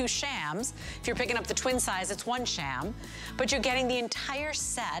and the 2 shams. If you're picking up the twin size, it's 1 sham. But you're getting the entire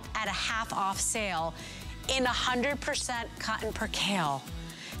set at a half off sale in 100% cotton percale.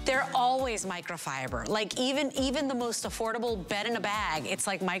 They're always microfiber. Like even the most affordable bed in a bag, it's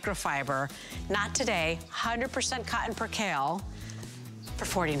like microfiber. Not today, 100% cotton percale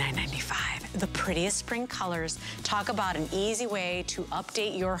for $49.95. The prettiest spring colors. Talk about an easy way to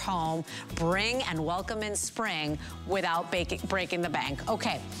update your home, bring and welcome in spring without breaking the bank.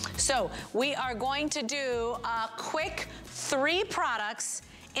 Okay, so we are going to do a quick 3 products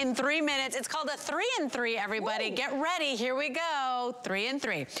in 3 minutes. It's called a 3 in 3, everybody. Ooh. Get ready, here we go, 3 in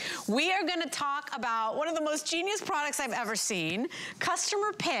 3. We are gonna talk about one of the most genius products I've ever seen,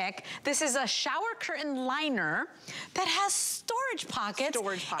 customer pick. This is a shower curtain liner that has storage pockets.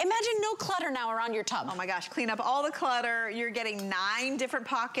 Imagine no clutter now around your tub. Oh my gosh, clean up all the clutter. You're getting 9 different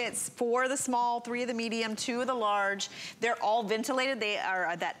pockets, 4 of the small, 3 of the medium, 2 of the large. They're all ventilated. They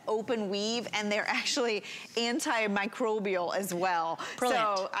are that open weave, and they're actually antimicrobial as well. Brilliant.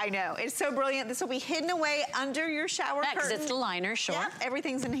 So I know, it's so brilliant. This will be hidden away under your shower curtain. Because it's the liner, sure. Yep,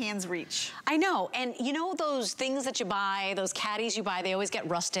 everything's in hand's reach. I know, and you know those things that you buy, those caddies you buy, they always get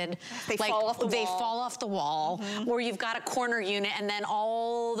rusted. They fall off the wall. They fall off the wall, or you've got a corner unit and then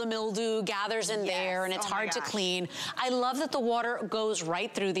all the mildew gathers in there and it's hard to clean. I love that the water goes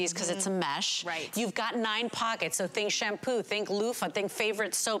right through these because it's a mesh. Right. You've got 9 pockets, so think shampoo, think loofah, think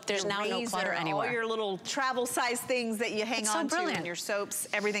favorite soap. There's now no clutter anywhere. All your little travel size things that you hang on to and your soaps,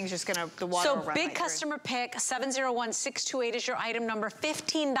 everything's just gonna, the water will run right through. So big customer pick, 701628 is your item number,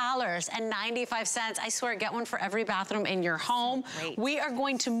 $15.95. I swear, get one for every bathroom in your home. We are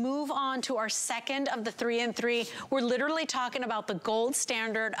going to move on to our second of the 3 in 3. We're literally talking about the gold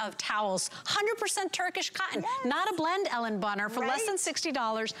standard of towels, 100% Turkish cotton, not a blend, Ellen Bunner, for less than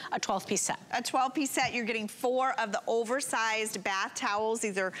 $60, a 12-piece set. A 12-piece set, you're getting 4 of the oversized bath towels.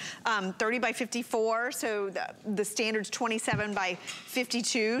 These are 30 by 54, so the standard's 27 by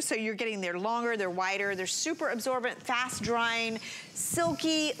 52. So you're getting, they're longer, they're wider, they're super absorbent, fast drying,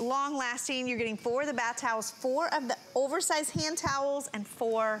 silky, long lasting. You're getting 4 of the bath towels, 4 of the oversized hand towels, and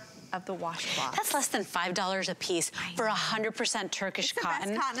 4 of the washcloth. That's less than $5 a piece for 100% Turkish cotton. It's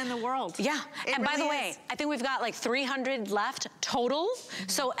the best cotton in the world. Yeah, and by the way, I think we've got like 300 left total.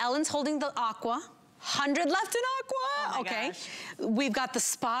 So Ellen's holding the aqua. 100 left in aqua, okay. We've got the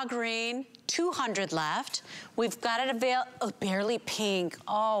spa green, 200 left. We've got it barely pink.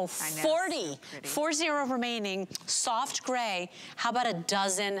 Oh, 40 remaining, soft gray. How about a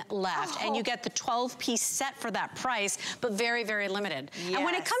dozen left? And you get the 12-piece set for that price, but very, very limited. And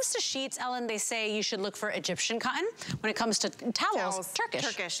when it comes to sheets, Ellen, they say you should look for Egyptian cotton. When it comes to towels, Turkish.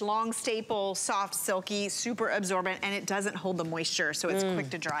 Turkish, long staple, soft, silky, super absorbent, and it doesn't hold the moisture, so it's quick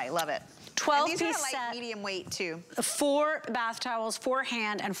to dry. Love it. 12-piece set. Light, medium weight too. 4 bath towels, 4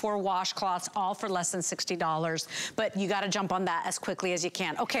 hand and 4 washcloths, all for less than $60. But you gotta jump on that as quickly as you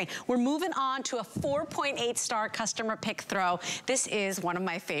can. Okay, we're moving on to a 4.8 star customer pick throw. This is one of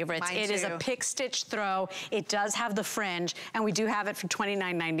my favorites. It is a pick stitch throw. It does have the fringe, and we do have it for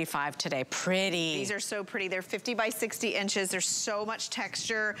 $29.95 today. Pretty. These are so pretty. They're 50 by 60 inches. There's so much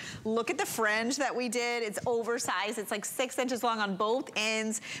texture. Look at the fringe that we did. It's oversized. It's like 6 inches long on both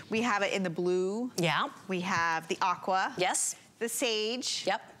ends. We have it in the blue. Yeah. We have the aqua. Yes. The sage.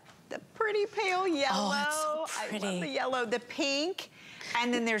 Yep. The pretty pale yellow. Oh, it's so pretty. I love the yellow. The pink.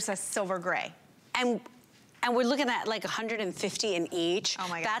 And then there's a silver gray. And we're looking at like 150 in each. Oh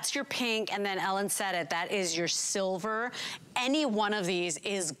my God. That's your pink, and then Ellen said it, that is your silver. Any one of these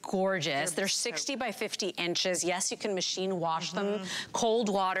is gorgeous. They're 60 by 50 inches. Yes, you can machine wash them. Cold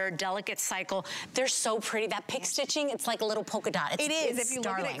water, delicate cycle. They're so pretty. That pick stitching, it's like a little polka dot. It is. If you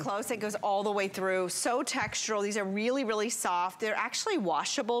look at it close, it goes all the way through. So textural. These are really, really soft. They're actually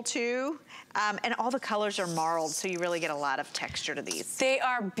washable too. And all the colors are marled, so you really get a lot of texture to these. They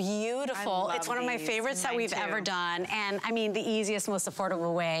are beautiful. It's one of my favorites that we've ever done. And I mean, the easiest, most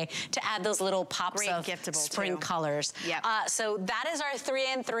affordable way to add those little pops of spring colors. Yep. So that is our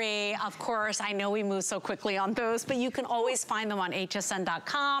 3 in 3. Of course, I know we move so quickly on those, but you can always find them on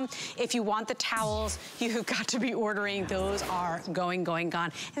hsn.com. If you want the towels, you've got to be ordering. Those are going,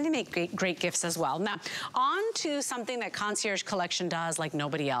 gone. And they make great gifts as well. Now, on to something that Concierge Collection does like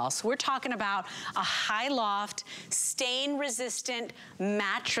nobody else. We're talking about a high loft, stain-resistant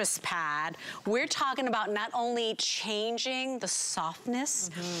mattress pad. We're talking about not only changing the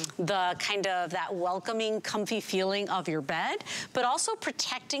softness, the kind of that welcoming, comfy feeling of your bed, but also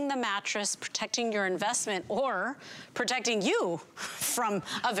protecting the mattress, protecting your investment, or protecting you from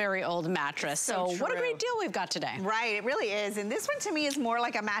a very old mattress. So what a great deal we've got today. Right, it really is. And this one to me is more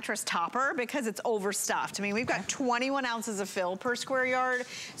like a mattress topper because it's overstuffed. I mean, we've got 21 ounces of fill per square yard.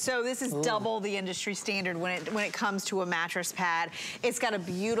 So this is double the industry standard when it comes to a mattress pad. It's got a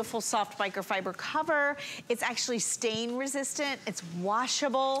beautiful soft microfiber cover. It's actually stain resistant. It's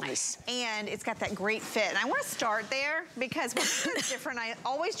washable. Nice. And it's got that great fit. And I want to start there because what's different, I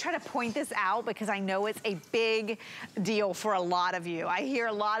always try to point this out because I know it's a big deal for a lot of you. I hear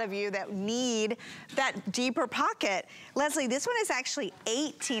a lot of you that need that deeper pocket. Leslie, this one is actually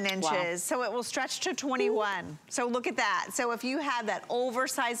 18 inches, so it will stretch to 21. So look at that. So if you have that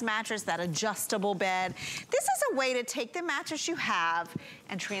oversized mattress, that adjustable bed, this is a way to take the mattress you have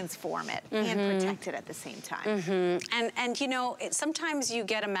and transform it and protect it at the same time. And you know, sometimes you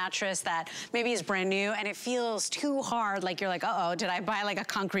get a mattress that maybe is brand new and it feels too hard, like you're like, uh-oh, did I buy like a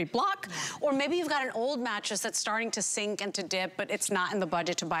concrete block? Or maybe you've got an old mattress that's starting to sink and to dip, but it's not in the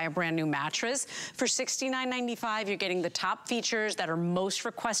budget to buy a brand new mattress. For $69.95, you're getting the top features that are most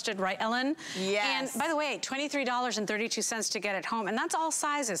requested, right, Ellen? Yes. And by the way, $23.32 to get it home, and that's all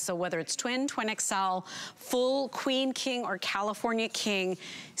sizes. So whether it's twin, twin XL, full, queen, king, or California king,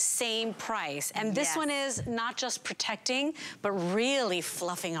 same price. And this one is not just protecting, but really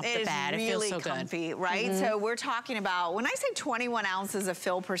fluffing up the bed. It feels so comfy, good. Right? So we're talking about, when I say 21 ounces of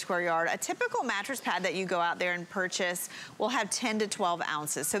fill per square yard, a typical mattress pad that you go out there and purchase will have 10 to 12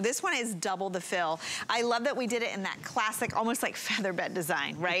 ounces. So this one is double the fill. I love that we did it in that classic, almost like feather bed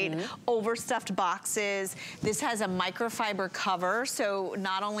design, right? Overstuffed boxes. This has a microfiber cover, so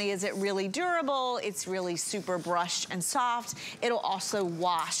not only is it really durable, it's really super brushed and soft. It'll also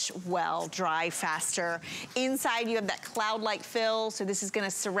wash well, dry faster. Inside you have that cloud-like fill, so this is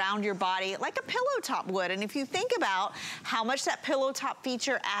gonna surround your body like a pillow top would. And if you think about how much that pillow top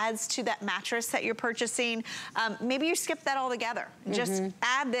feature adds to that mattress that you're purchasing, maybe you skip that altogether. Just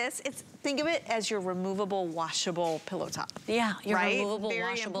add this. Think of it as your removable, washable pillow top. Yeah, your right? removable, Very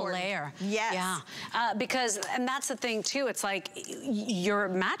washable important. layer. Yes. Yeah, because, and that's the thing too, it's like your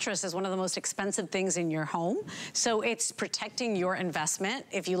mattress is one of the most expensive things in your home. So it's protecting your investment.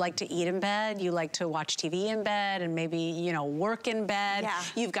 If you like to eat in bed, you like to watch TV in bed and maybe, you know, work in bed. Yeah.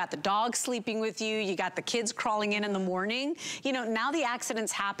 You've got the dog sleeping with you. You got the kids crawling in the morning. You know, now the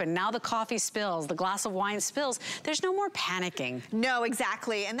accidents happen. Now the coffee spills, the glass of wine spills. There's no more panicking. No,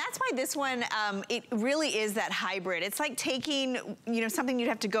 exactly. And that's why this one, it really is that hybrid. It's like taking, you know, something you'd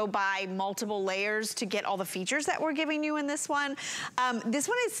have to go buy multiple layers to get all the features that we're giving you in this one. This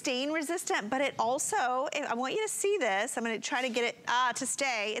one is stain resistant, but it also, I want you to see this. I'm going to try to get it to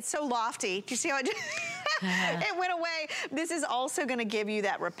stay. It's so lofty. Do you see how it it went away? This is also going to give you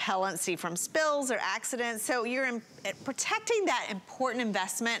that repellency from spills or accidents. So you're protecting that important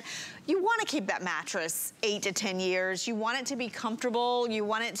investment. You want to keep that mattress 8 to 10 years. You want it to be comfortable. You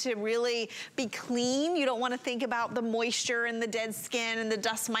want it to really be clean. You don't want to think about the moisture and the dead skin and the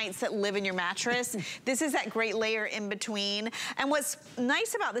dust mites that live in your mattress. This is that great layer in between. And what's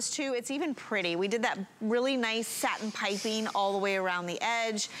nice about this too, it's even pretty. We did that really nice satin piping all the way around the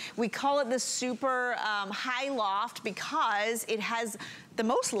edge. We call it the super high loft because it has the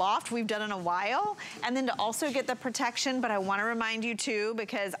most loft we've done in a while, and then to also get the protection, but I wanna remind you too,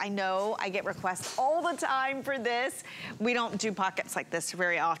 because I know I get requests all the time for this. We don't do pockets like this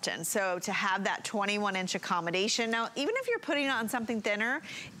very often. So to have that 21-inch accommodation, now even if you're putting it on something thinner,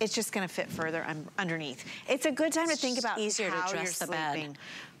 it's just gonna fit further underneath. It's a good time to think about how you're sleeping.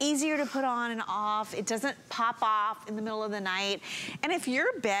 Easier to put on and off. It doesn't pop off in the middle of the night. And if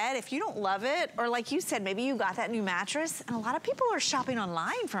your bed, if you don't love it, or like you said, maybe you got that new mattress, and a lot of people are shopping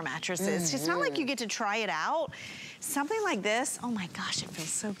online for mattresses. It's not like you get to try it out. Something like this, oh my gosh, it feels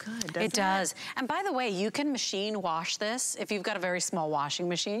so good, doesn't it? It does. And by the way, you can machine wash this. If you've got a very small washing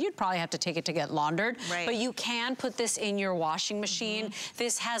machine, you'd probably have to take it to get laundered. Right. But you can put this in your washing machine.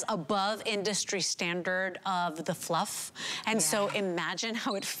 This has above industry standard of the fluff. And so imagine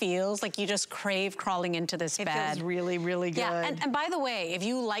how it feels. Like you just crave crawling into this bed. It feels really, really good. Yeah, and by the way, if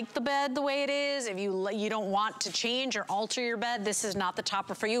you like the bed the way it is, if you don't want to change or alter your bed, this is not the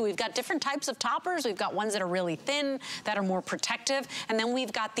topper for you. We've got different types of toppers. We've got ones that are really thin, that are more protective, and then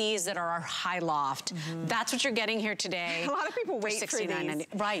we've got these that are our high loft. That's what you're getting here today. A lot of people wait for these.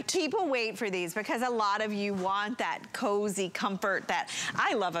 Right. People wait for these because a lot of you want that cozy comfort that,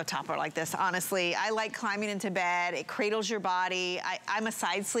 I love a topper like this, honestly. I like climbing into bed. It cradles your body. I'm a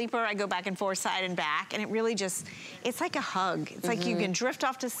side sleeper. I go back and forth, side and back, and it really just, it's like a hug. It's like you can drift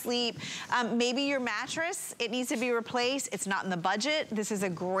off to sleep. Maybe your mattress, it needs to be replaced. It's not in the budget. it, this is a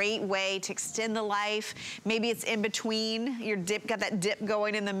great way to extend the life. Maybe it's in between, your dip, got that dip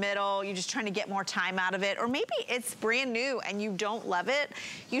going in the middle, you're just trying to get more time out of it, or maybe it's brand new and you don't love it.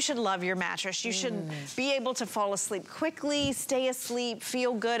 You should love your mattress. You should be able to fall asleep quickly, stay asleep,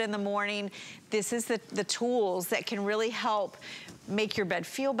 feel good in the morning. This is the tools that can really help make your bed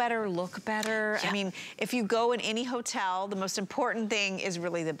feel better, look better. I mean, if you go in any hotel, the most important thing is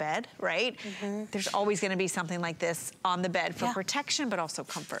really the bed, right? There's always gonna be something like this on the bed for protection, but also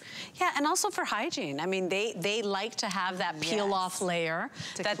comfort. Yeah, and also for hygiene. I mean, they like to have that peel-off layer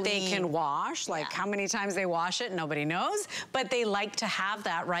that they can wash. Like how many times they wash it, nobody knows. But they like to have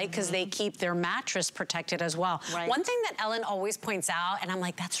that, right? Because they keep their mattress protected as well. One thing that Ellen always points out, and I'm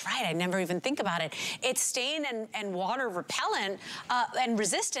like, that's right, I never even think about it. It's stain and water repellent, and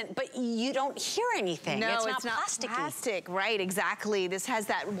resistant, but you don't hear anything. No, it's not plasticky. Plastic, right, exactly. This has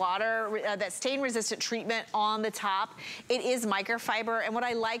that water, that stain-resistant treatment on the top. It is microfiber, and what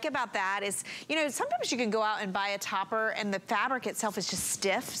I like about that is, you know, sometimes you can go out and buy a topper and the fabric itself is just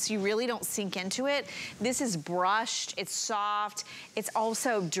stiff, so you really don't sink into it. This is brushed, it's soft, it's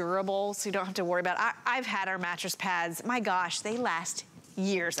also durable, so you don't have to worry about it. I've had our mattress pads, my gosh, they last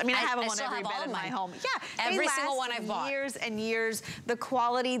years. I mean, I have them on every bed in my home. Yeah, every single one I've bought. Years and years. The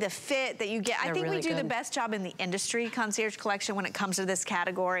quality, the fit that you get. I think really we do the best job in the industry, Concierge Collection, when it comes to this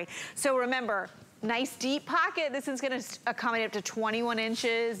category. So remember, nice deep pocket. This is gonna accommodate up to 21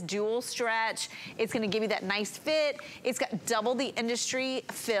 inches, dual stretch. It's gonna give you that nice fit. It's got double the industry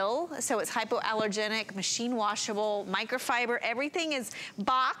fill, so it's hypoallergenic, machine washable, microfiber. Everything is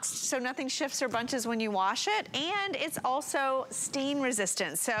boxed, so nothing shifts or bunches when you wash it. And it's also stain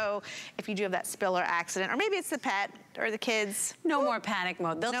resistant. So if you do have that spill or accident, or maybe it's the pet or the kids. No more panic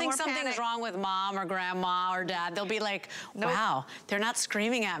mode. They'll think something's wrong with mom or grandma or dad. They'll be like, wow, they're not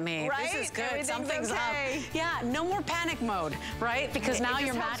screaming at me. Right? This is good. Something's up. Yeah, no more panic mode, right? Because now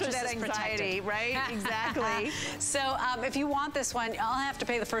your mattress is protected. Right? Exactly. So if you want this one, I'll have to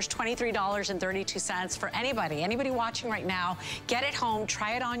pay the first $23.32 for anybody watching right now. Get it home,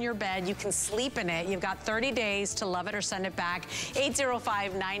 try it on your bed. You can sleep in it. You've got 30 days to love it or send it back.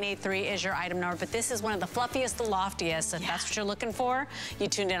 805-983 is your item number, but this is one of the fluffiest, the loftiest. If that's what you're looking for, you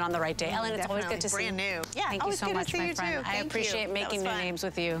tuned in on the right day. Ellen, it's always good to see you. Brand new. Yeah, thank you so much, my friend. I appreciate making new names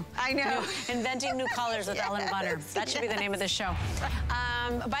with you. I know. Inventing new colors with Ellen Bunner. That should be the name of the show.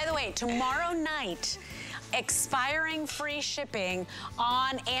 By the way, tomorrow night, expiring free shipping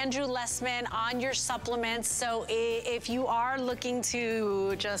on Andrew Lessman, on your supplements. So if you are looking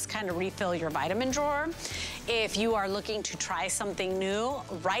to just kind of refill your vitamin drawer, if you are looking to try something new,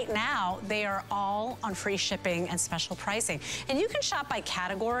 right now, they are all on free shipping and special pricing. And you can shop by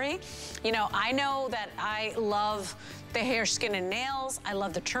category. You know, I know that I love the hair, skin, and nails. I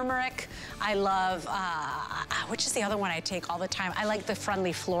love the turmeric. I love, which is the other one I take all the time? I like the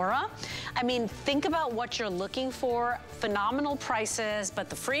Friendly Flora. I mean, think about what you're looking for. Phenomenal prices, but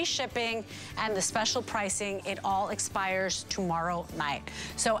the free shipping and the special pricing, it all expires tomorrow night.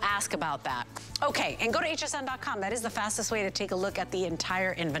 So ask about that. Okay, and go to hsn.com. That is the fastest way to take a look at the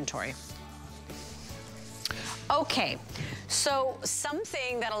entire inventory. Okay, so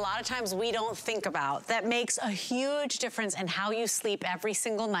something that a lot of times we don't think about that makes a huge difference in how you sleep every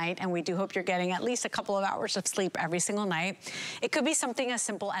single night, and we do hope you're getting at least a couple of hours of sleep every single night. It could be something as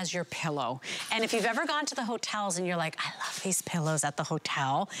simple as your pillow. And if you've ever gone to the hotels and you're like, I love these pillows at the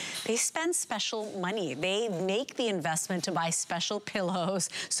hotel, they spend special money. They make the investment to buy special pillows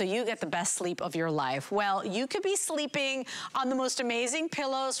so you get the best sleep of your life. Well, you could be sleeping on the most amazing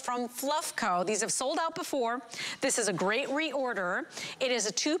pillows from Fluff Co. These have sold out before. This is a great reorder. It is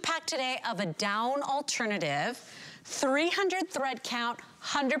a 2-pack today of a down alternative, 300 thread count,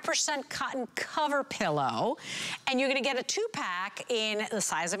 100% cotton cover pillow. And you're gonna get a 2-pack in the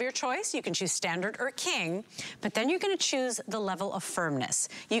size of your choice. You can choose standard or king, but then you're gonna choose the level of firmness.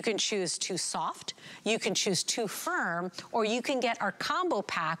 You can choose too soft, you can choose too firm, or you can get our combo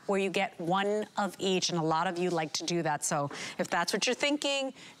pack where you get one of each, and a lot of you like to do that. So if that's what you're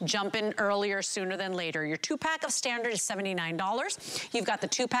thinking, jump in earlier, sooner than later. Your 2-pack of standard is $79. You've got the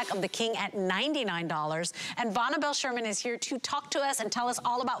 2-pack of the king at $99. And Vonabelle Sherman is here to talk to us and tell us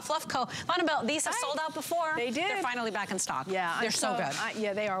all about Fluff Co. Vonabelle, these have sold out before. They did. They're finally back in stock. Yeah. They're so good.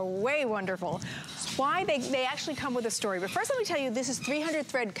 Yeah, they are way wonderful. Why? They actually come with a story. But first let me tell you, this is 300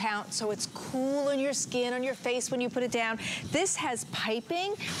 thread count, so it's cool on your skin, on your face when you put it down. This has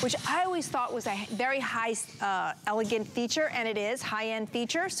piping, which I always thought was a very high, elegant feature, and it is high-end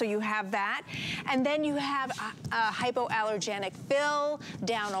feature, so you have that. And then you have a hypoallergenic fill,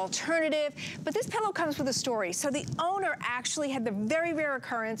 down alternative. But this pillow comes with a story. So the owner actually had the very rare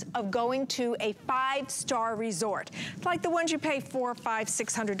occurrence of going to a 5-star resort. It's like the ones you pay $400,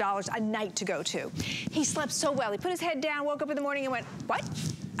 $500, $600 a night to go to. He slept so well. He put his head down, woke up in the morning and went, what?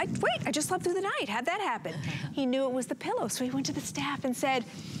 Wait, I just slept through the night. How'd that happen? He knew it was the pillow, so he went to the staff and said,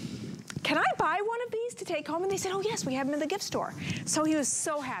 can I buy one of these to take home? And they said, oh yes, we have them in the gift store. So he was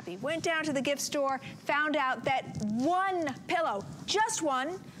so happy. Went down to the gift store, found out that one pillow, just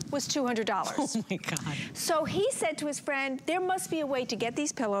one, was $200. Oh my God. So he said to his friend, there must be a way to get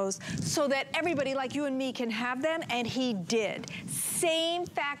these pillows so that everybody like you and me can have them, and he did. Same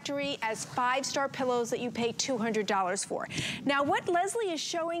factory as 5-star pillows that you pay $200 for. Now what Leslie is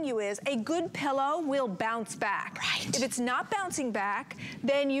showing you is a good pillow will bounce back. Right. If it's not bouncing back,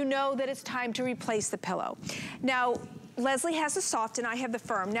 then you know that it's time to replace the pillow. Now, Leslie has the soft and I have the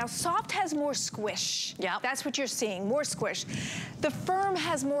firm. Now, soft has more squish. Yep. That's what you're seeing, more squish. The firm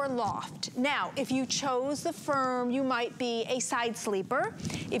has more loft. Now, if you chose the firm, you might be a side sleeper.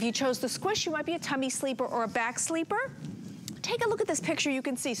 If you chose the squish, you might be a tummy sleeper or a back sleeper. Take a look at this picture, you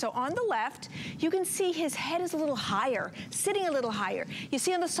can see. So on the left, you can see his head is a little higher, sitting a little higher. You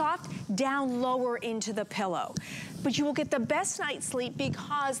see on the soft, down lower into the pillow. But you will get the best night's sleep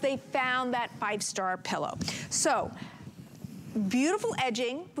because they found that 5-star pillow. So, beautiful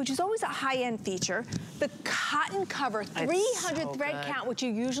edging, which is always a high-end feature. The cotton cover, 300 thread count, which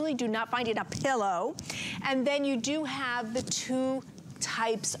you usually do not find in a pillow. And then you do have the 2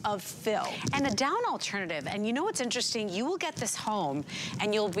 types of fill. And a down alternative. And you know what's interesting? You will get this home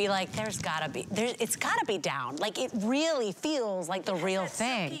and you'll be like, it's gotta be down. Like it really feels like the real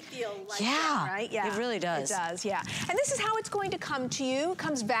thing. Feel like yeah, that, right? Yeah, it really does. It does, yeah. And this is how it's going to come to you. It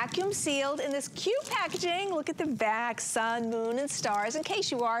comes vacuum sealed in this cute packaging. Look at the back, sun, moon, and stars. In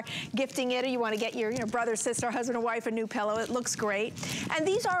case you are gifting it or you want to get your brother, sister, husband, or wife a new pillow, it looks great. And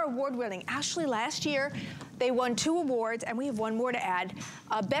these are award-winning. Actually, last year, they won 2 awards, and we have 1 more to add.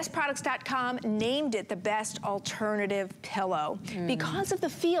 BestProducts.com named it the best alternative pillow because of the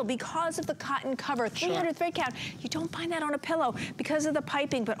feel, because of the cotton cover, 300 thread count. You don't find that on a pillow because of the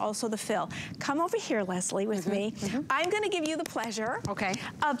piping, but also the fill. Come over here, Leslie, with me. I'm going to give you the pleasure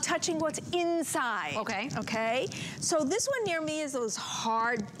of touching what's inside. Okay. So this one near me is those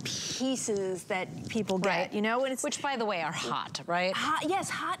hard pieces that people get, you know, and it's which, by the way, are hot, right? Hot,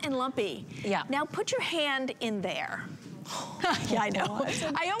 yes, hot and lumpy. Yeah. Now put your hand in there. Yeah, I know.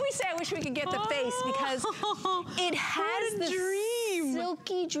 I always say I wish we could get the face because it has this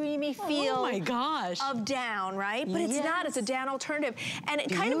silky, dreamy feel oh my gosh. Of down, right? But it's not, it's a down alternative. And it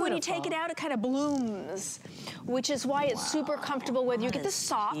kind of, when you take it out, it kind of blooms, which is why it's super comfortable whether you get the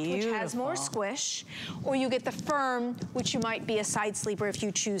soft, which has more squish, or you get the firm, which you might be a side sleeper if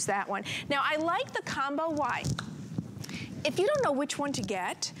you choose that one. Now, I like the combo, why? If you don't know which one to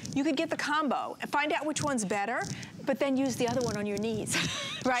get, you could get the combo and find out which one's better, but then use the other one on your knees,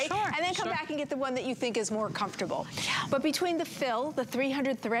 right? And then come back and get the one that you think is more comfortable. But between the fill, the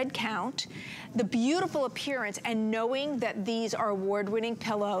 300 thread count, the beautiful appearance, and knowing that these are award-winning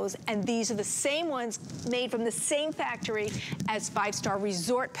pillows, and these are the same ones made from the same factory as 5-star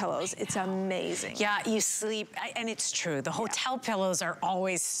resort pillows, it's amazing. Yeah, you sleep, and it's true. The hotel pillows are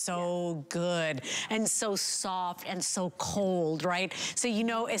always so good and so soft and so cold, right? So you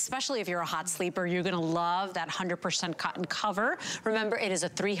know, especially if you're a hot sleeper, you're gonna love that 100% cotton cover. Remember, it is a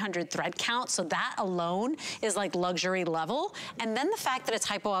 300 thread count, so that alone is like luxury level. And then the fact that it's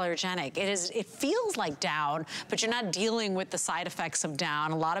hypoallergenic, it feels like down, but you're not dealing with the side effects of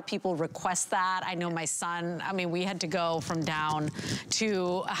down. A lot of people request that. I know my son, I mean, we had to go from down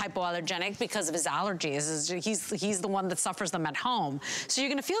to hypoallergenic because of his allergies. He's the one that suffers them at home. So you're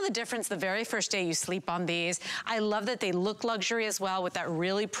gonna feel the difference the very first day you sleep on these. I love that they look luxury as well with that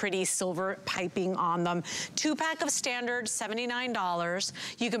really pretty silver piping on them. 2-pack of standard, $79.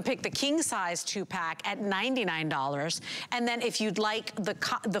 You can pick the king size 2-pack at $99. And then if you'd like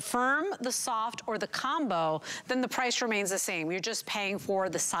the firm, the soft, or the combo, then the price remains the same. You're just paying for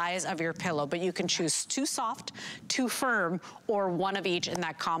the size of your pillow, but you can choose 2 soft, 2 firm, or 1 of each in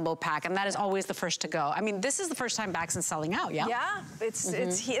that combo pack. And that is always the first to go. I mean, this is the first time Baxton's selling out, yeah? Yeah,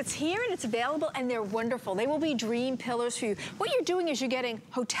 it's here and it's available, and they're wonderful. They will be dream pillows for you. What you're doing is you're getting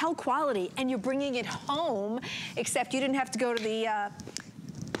hotel quality and you're bringing it home, except you didn't have to go to the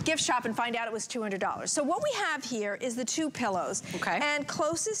gift shop and find out it was $200. So what we have here is the 2 pillows. And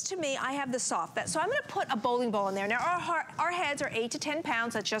closest to me, I have the soft. So I'm gonna put a bowling ball in there. Now our heads are 8 to 10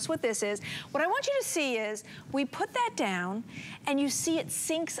 pounds, that's just what this is. What I want you to see is, we put that down and you see it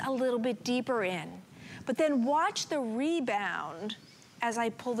sinks a little bit deeper in. But then watch the rebound as I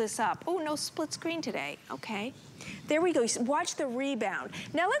pull this up. Oh, no split screen today, okay. There we go, watch the rebound.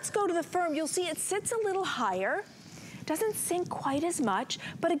 Now let's go to the firm. You'll see it sits a little higher. doesn't sink quite as much,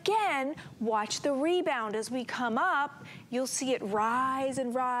 but again, watch the rebound. As we come up, you'll see it rise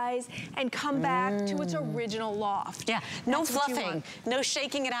and come back to its original loft. Yeah, no fluffing, no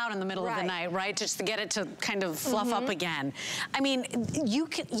shaking it out in the middle of the night, right? Just to get it to kind of fluff up again. I mean, you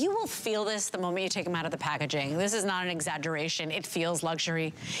will feel this the moment you take them out of the packaging. This is not an exaggeration. It feels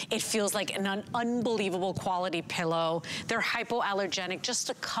luxury. It feels like an unbelievable quality pillow. They're hypoallergenic. Just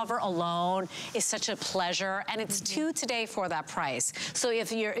to cover alone is such a pleasure, and it's 2 today for that price. So if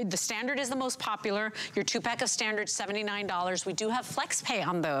the standard is the most popular, your 2-pack of standard $79. We do have flex pay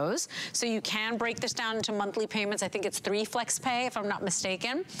on those, so you can break this down into monthly payments. I think it's 3 flex pay, if I'm not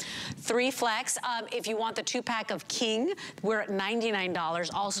mistaken. 3 flex. If you want the 2-pack of King, we're at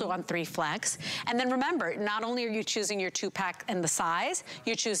 $99, also on 3 flex. And then remember, not only are you choosing your 2-pack and the size,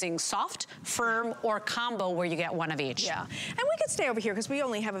 you're choosing soft, firm, or combo where you get 1 of each. Yeah, and we could stay over here because we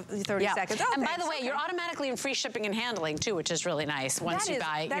only have 30 seconds. Oh, and by the way, you're automatically in free shipping and handling too, which is really nice once you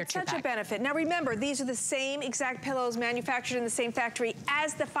buy your 2-pack. That's such a benefit. Now remember, these are the same exact pillows manufactured in the same factory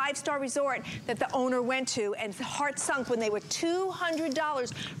as the 5-star resort that the owner went to, and the heart sunk when they were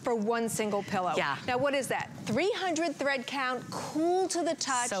 $200 for 1 single pillow. Yeah. Now what is that? 300 thread count, cool to the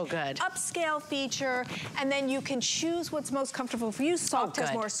touch. So good. Upscale feature, and then you can choose what's most comfortable for you. Soft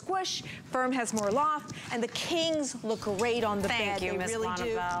has more squish, firm has more loft, and the Kings look great on the bed. Thank you, Miss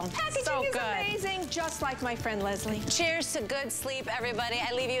Bonneville. Packaging is amazing, just like my friend Leslie. Cheers to good sleep, everybody.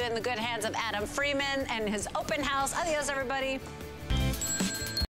 I leave you in the good hands of Adam Freeman and his open house. Adios, everybody.